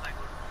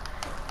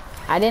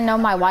 I didn't know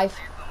my wife.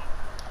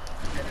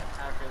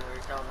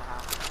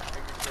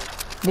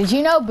 Did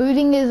you know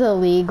booting is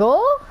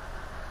illegal?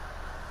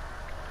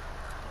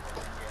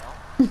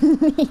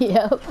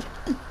 Yep.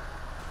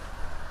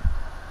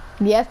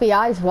 The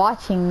FBI is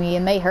watching me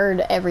and they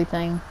heard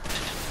everything.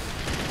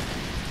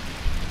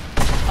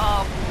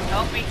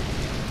 Help me.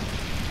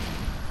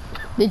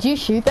 Did you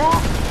shoot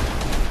that?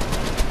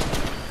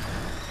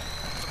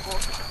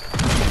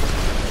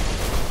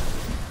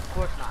 Of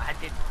course not. I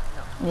did.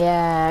 No.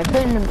 Yeah,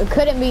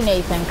 couldn't be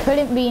Nathan.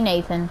 Couldn't be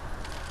Nathan.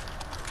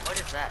 What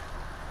is that?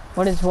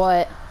 What is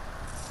what?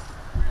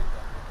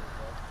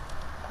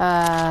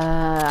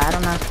 I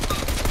don't know.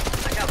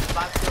 I got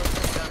 5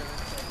 kills out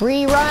of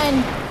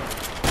Rerun.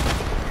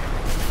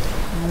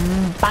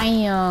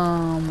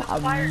 Bam. it.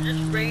 The fire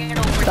just ran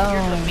over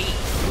here to me.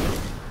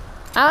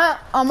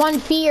 I'm on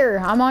fear.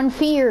 I'm on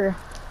fear.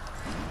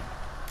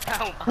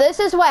 Oh, This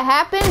is what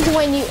happens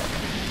when you...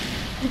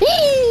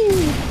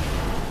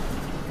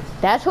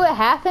 That's what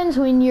happens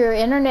when your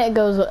internet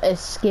goes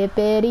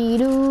skippity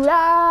doo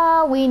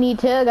dah. We need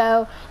to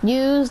go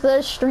use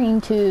the stream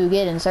to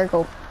get in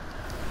circle.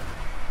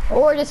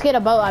 Or just get a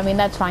boat. I mean,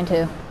 that's fine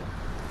too.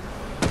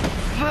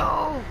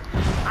 No!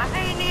 I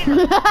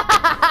need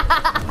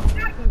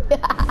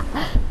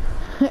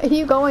Are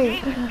you going?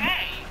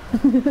 Hey!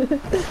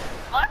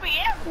 Let me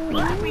in!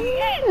 Let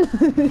me in!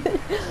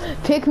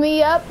 Pick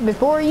me up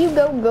before you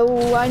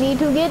go. I need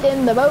to get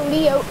in the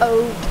boaty.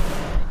 Oh.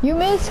 You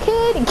miss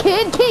kid.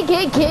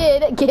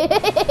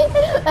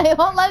 It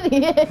won't let me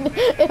in.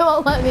 It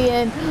won't let me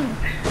in.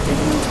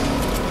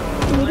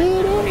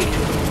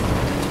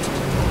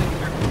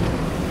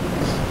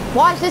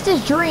 Watch, this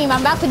is Dream.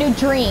 I'm about to do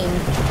Dream.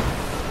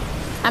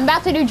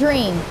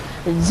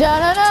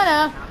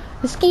 Za-na-na-na.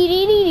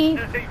 Skee-dee-dee-dee.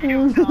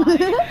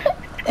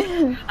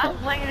 I'm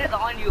playing it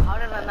on you. How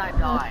did I not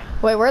die?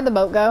 Wait, where'd the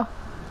boat go?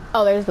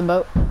 Oh, there's the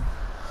boat.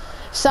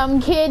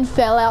 Some kid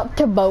fell out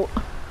to boat.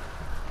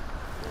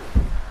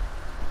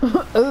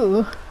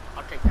 Ooh.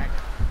 I'll take that.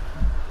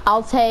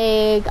 I'll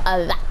take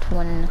that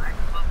one.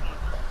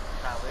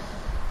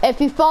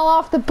 If you fall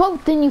off the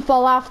boat, then you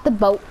fall off the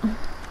boat.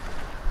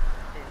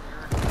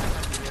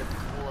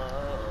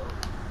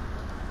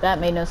 That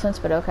made no sense,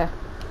 but okay.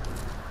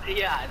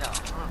 Yeah, I know.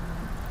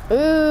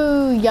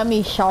 Ooh,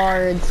 yummy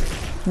shards.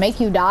 Make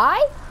you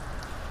die?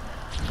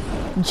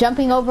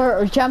 Jumping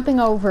over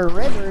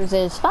rivers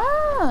is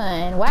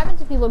fun. What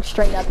happens if you look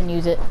straight up and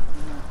use it?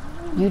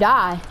 You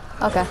die.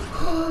 Okay.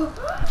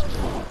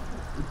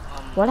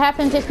 What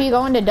happens if you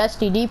go into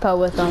Dusty Depot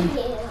with them?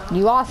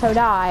 You also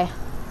die.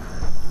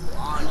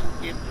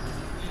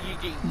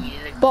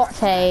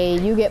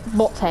 Botte, you get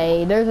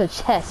botte. There's a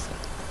chest.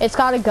 It's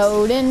got a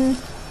golden.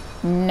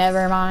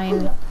 Never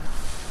mind.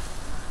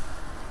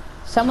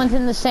 Someone's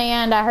in the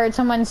sand. I heard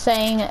someone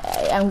saying,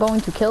 I'm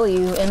going to kill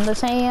you in the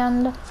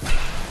sand.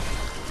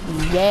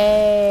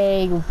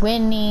 Yay,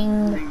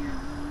 winning.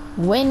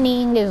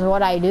 Winning is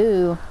what I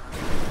do.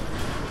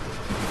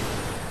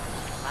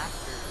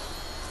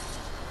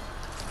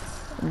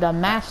 The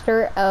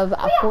master of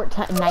a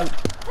Fortnite.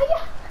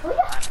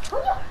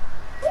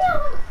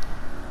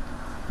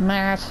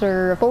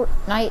 Master of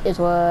Fortnite is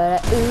what I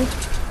do.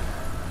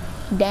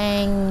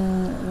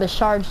 Dang, the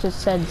shards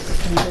just said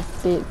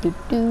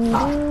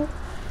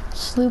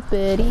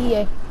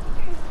sloopity.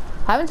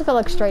 How happens if I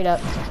look straight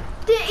up?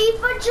 Did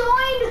Eva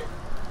join?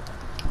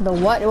 The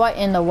what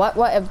in the what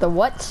of the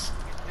what's?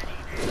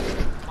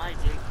 My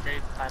dick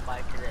said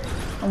bye-bye today.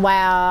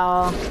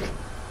 Wow.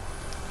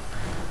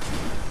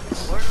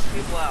 Where are the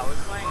people at? I was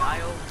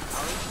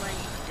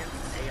playing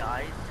against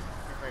AIs.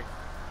 It's like,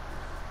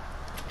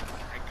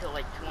 I killed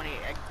like 20,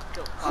 I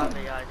killed 5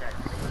 AIs at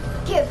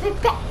Give it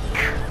back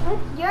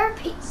with your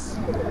piece.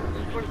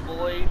 Super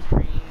boy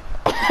free.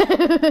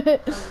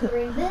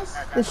 Bring this.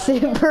 The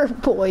super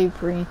boy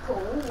free.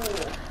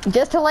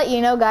 Just to let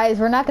you know, guys,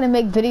 we're not gonna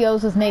make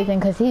videos with Nathan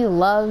because he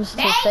loves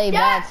to say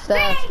bad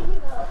stuff.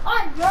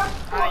 On your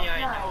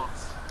I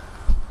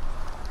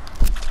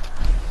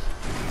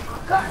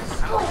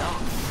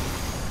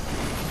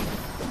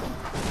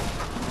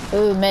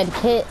Ooh, med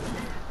kit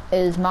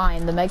is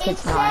mine. The med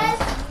kit's mine.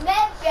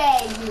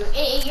 Medbay, you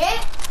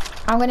idiot.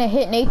 I'm gonna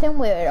hit Nathan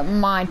with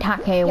my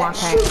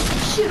Takewaka.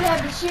 Shoot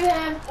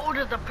him. Oh,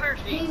 there's a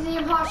person. He's the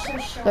imposter.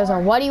 Sure. There's a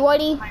whatty.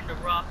 Behind the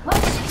rock.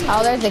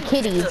 Oh, there's the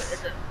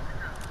kitties.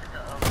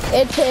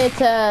 It's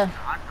a.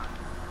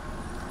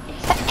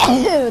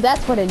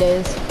 That's what it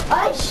is.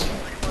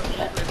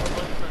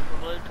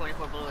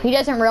 He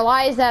doesn't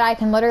realize that I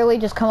can literally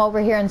just come over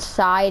here and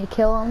side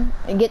kill him.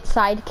 And get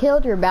side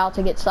killed. You're about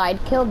to get side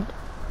killed.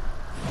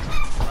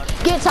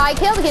 Get side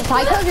killed.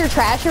 You're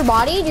trash. You're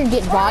bodied. You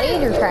get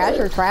bodied. You're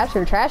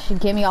trash. You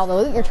give me all the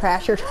loot. You're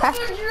trash.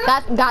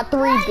 Got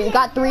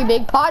three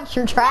big pots.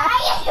 You're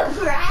trash.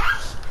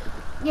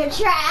 You're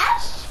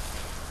trash.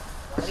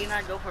 Why do you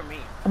not go for me?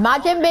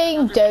 Imagine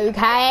being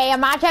Dookie.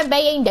 Imagine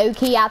being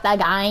Dookie at the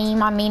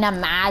game. I mean,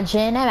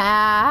 imagine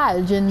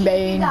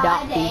being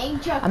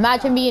Docky.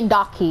 Imagine being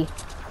Docky.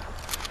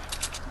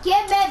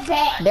 Get me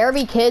back. There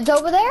be kids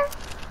over there?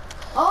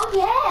 Oh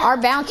yeah. Our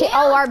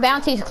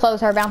bounty's close.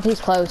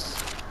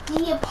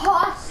 The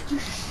imposter.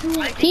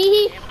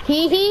 Hee.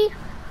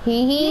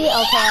 Okay,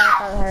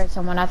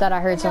 I thought I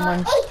heard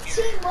someone.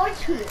 18 more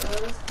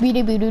tools.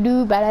 Beady boo doo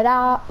doo ba da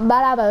da ba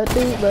da ba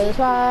doo ba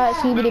da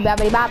ba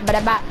ba ba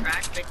ba ba.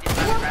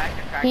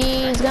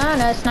 He's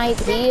gonna snipe.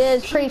 He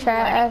is pretty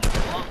trash.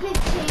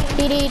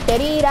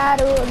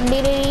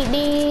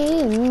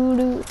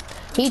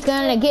 He's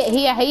gonna get.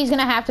 He's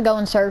gonna have to go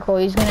in circle.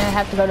 He's gonna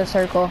have to go to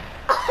circle.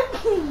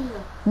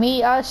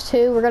 Me, us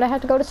too. We're gonna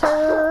have to go to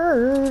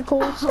circle.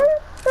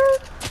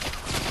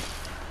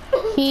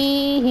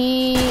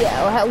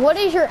 What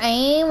is your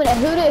aim?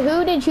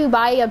 Who did you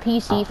buy a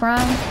PC from?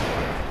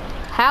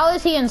 How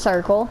is he in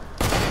circle?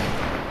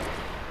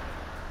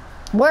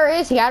 Where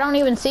is he? I don't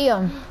even see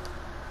him.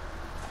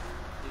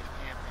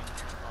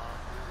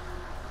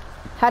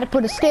 How to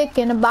put a stick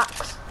in a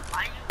box.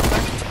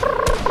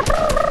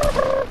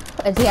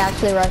 Is he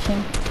actually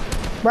rushing?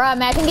 Bruh,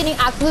 imagine getting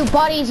absolute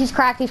bodies. He's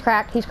cracked, he's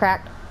cracked, he's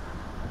cracked.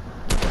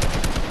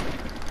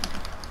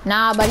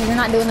 Nah, buddy, you're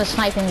not doing the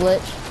sniping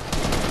glitch.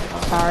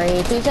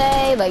 Sorry to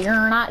say, but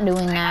you're not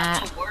doing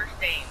that. The worst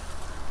aim.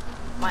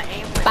 My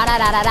aim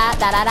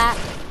Ba-da-da-da-da-da-da-da.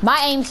 My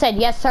aim said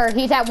yes, sir.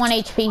 He's at 1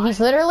 HP. He's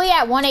literally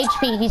at 1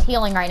 HP. He's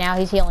healing right now.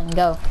 He's healing.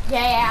 Go.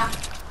 Yeah.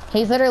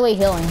 He's literally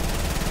healing.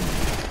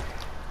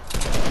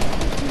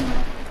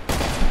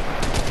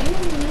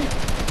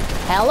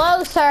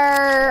 Hello,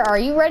 sir. Are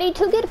you ready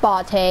to get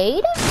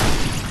bodied?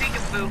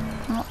 Peekaboo.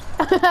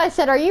 I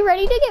said, are you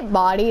ready to get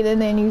bodied?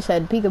 And then you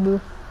said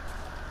peekaboo.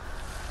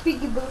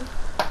 Peekaboo.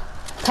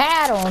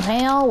 Pat on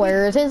hell,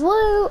 where's his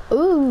loot?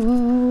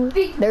 Ooh.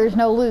 There's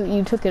no loot.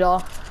 You took it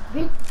all.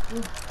 Yeah.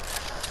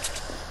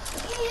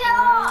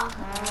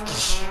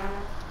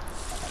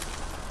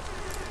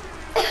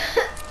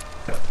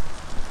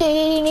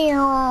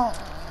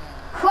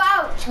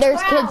 Crouch. There's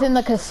crouch. kids in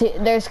the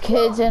there's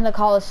kids in the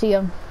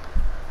Coliseum.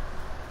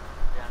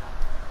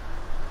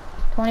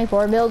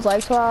 24 builds,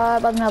 like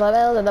swap, another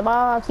build in the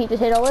box, keep the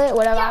shit on it,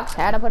 with a box,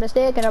 had to put a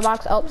stick in a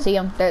box. Oh, see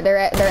them. They're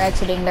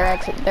exiting, they're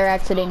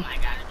exiting.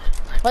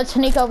 Let's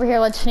sneak over here,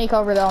 let's sneak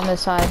over on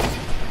this side.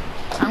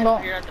 I'm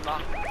going. Here at the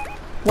bottom.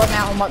 What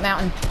mountain, what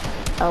mountain?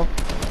 Oh.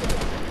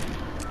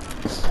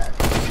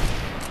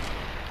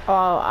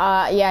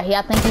 Oh, yeah,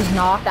 I think he's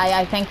knocked.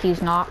 I think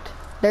he's knocked.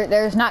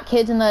 There's not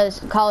kids in the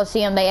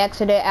Coliseum, they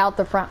exited out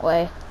the front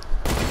way.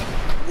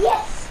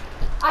 Yes.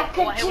 I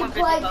could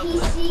play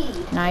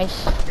PC.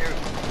 Nice.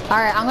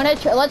 Alright, I'm gonna,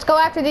 let's go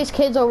after these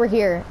kids over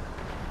here.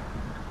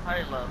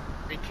 I love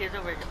the kids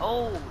over here.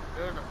 Oh,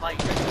 there's a fight.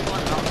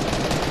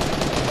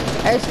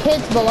 There's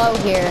kids below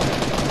here.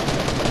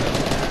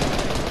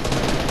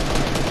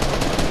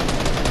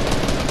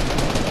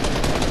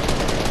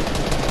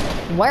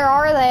 Where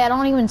are they? I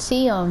don't even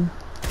see them.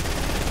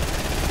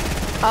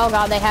 Oh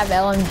god, they have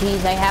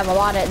LMGs. They have a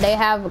lot of, they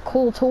have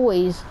cool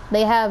toys.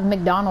 They have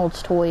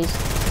McDonald's toys.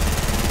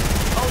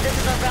 Oh, this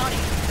is our bounty.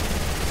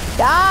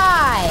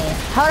 Die!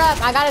 Hold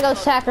up, I gotta go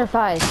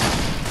sacrifice.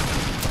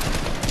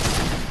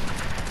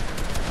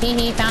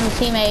 He found a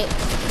teammate.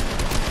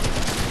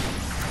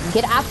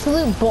 Get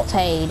absolute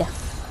butted.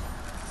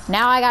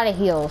 Now I gotta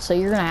heal, so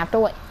you're gonna have to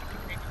wait.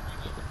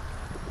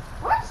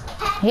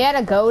 He had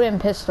a golden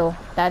pistol.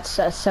 That's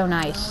so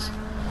nice.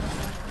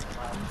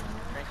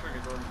 Thanks for the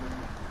golden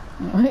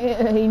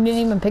pistol. He didn't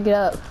even pick it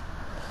up.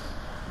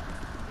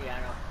 Yeah,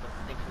 I know. But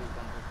thanks for the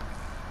golden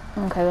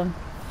pistol. Okay then.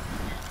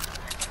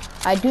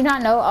 I do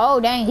not know. Oh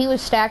dang, he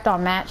was stacked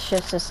on match,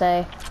 just to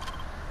say.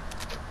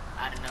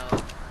 I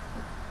know.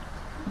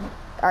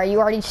 Are you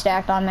already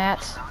stacked on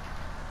mats?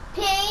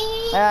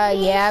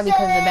 Yeah,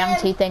 because the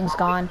bounty thing's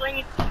gone.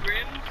 Playing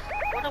scrims?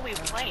 What are we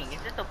playing?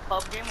 Is this a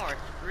pub game or a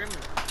scrim?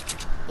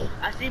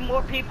 I see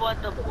more people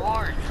at the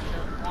barn.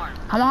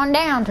 Come on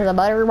down to the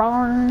butter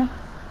barn.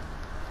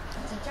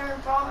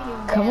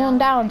 Come on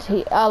down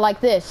to like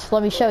this.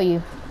 Let me show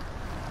you.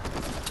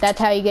 That's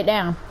how you get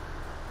down.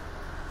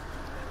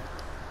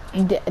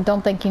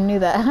 Don't think you knew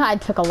that. I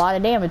took a lot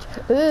of damage.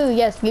 Ooh,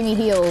 yes, give me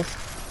heals.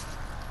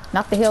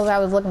 Not the heals I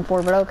was looking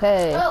for, but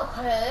okay.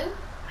 Okay.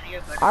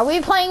 Are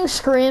we playing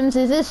scrims?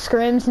 Is this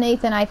scrims,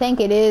 Nathan? I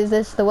think it is.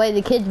 This is the way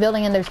the kids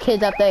building, and there's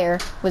kids up there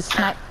with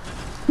snipe.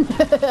 I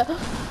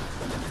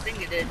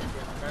think it is.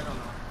 I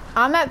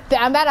don't know.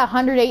 I'm at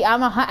 108.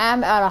 I'm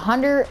at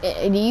 100.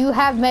 Do you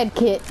have med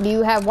kit? Do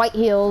you have white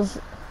heals?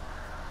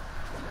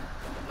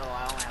 No,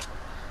 I don't have one.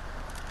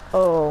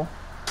 Oh.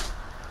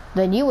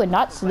 Then you would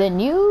not.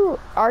 Then you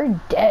are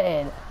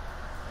dead.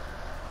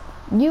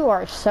 You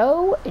are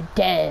so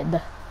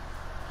dead.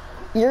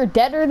 You're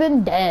deader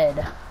than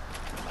dead.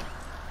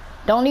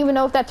 Don't even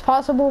know if that's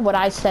possible, but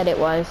I said it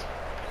was.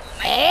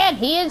 And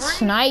he is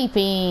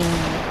sniping.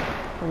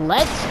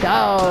 Let's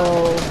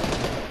go.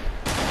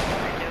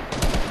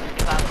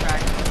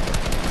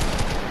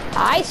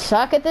 I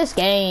suck at this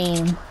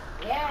game.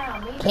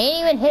 Yeah, me too.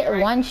 Can't even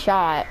hit one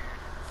shot.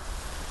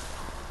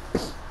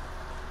 These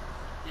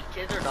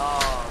kids are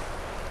dogs.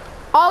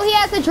 Oh, he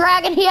has a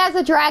dragon. He has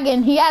a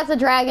dragon. He has a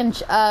dragon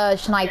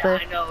sniper.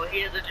 Yeah, I know. He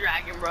is a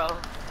dragon, bro.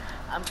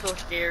 I'm so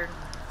scared.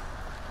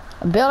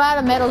 Build out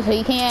of metal so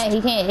he can't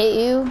hit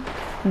you.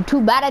 You're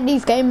too bad at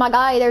this game, my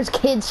guy. There's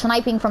kids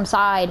sniping from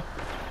side.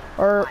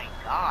 Oh Or my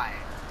god.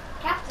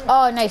 Captain.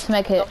 oh, nice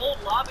mech The hit. whole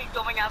lobby's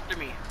going after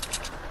me.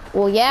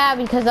 Well, yeah,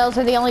 because those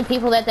are the only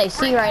people that they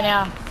see right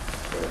now.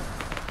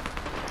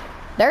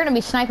 They're gonna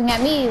be sniping at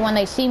me when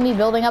they see me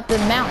building up the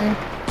mountain.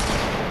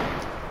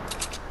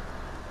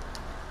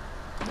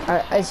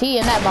 Is he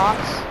in that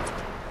box?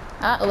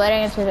 That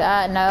answer.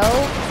 No.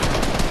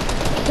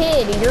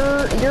 Kid,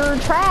 you're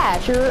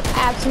trash. You're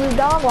absolute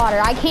dog water.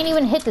 I can't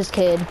even hit this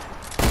kid.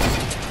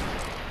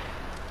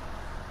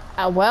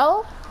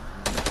 Well,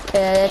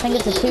 I think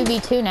it's a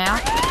 2v2 now.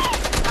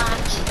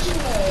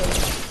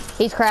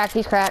 He's cracked.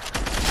 He's cracked.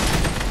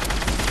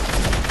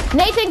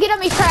 Nathan, get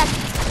him. He's cracked.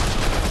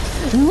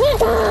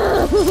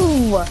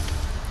 Woo!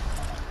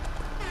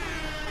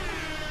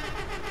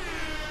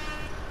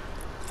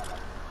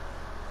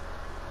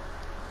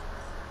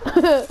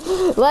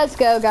 Let's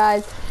go,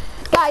 guys.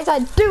 guys, I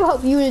do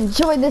hope you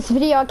enjoyed this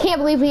video. I can't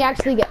believe we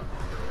actually get.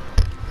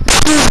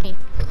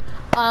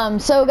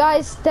 So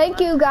guys, thank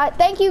you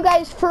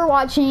guys for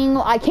watching.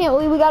 I can't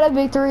believe we got a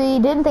victory.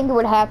 Didn't think it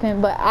would happen,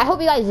 but I hope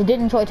you guys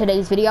did enjoy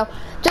today's video.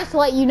 Just to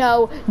let you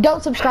know,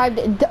 don't subscribe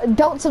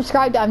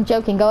to, I'm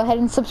joking. Go ahead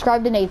and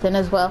subscribe to Nathan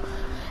as well.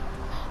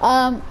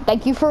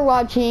 Thank you for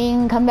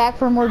watching. Come back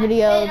for more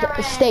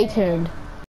videos. Stay tuned.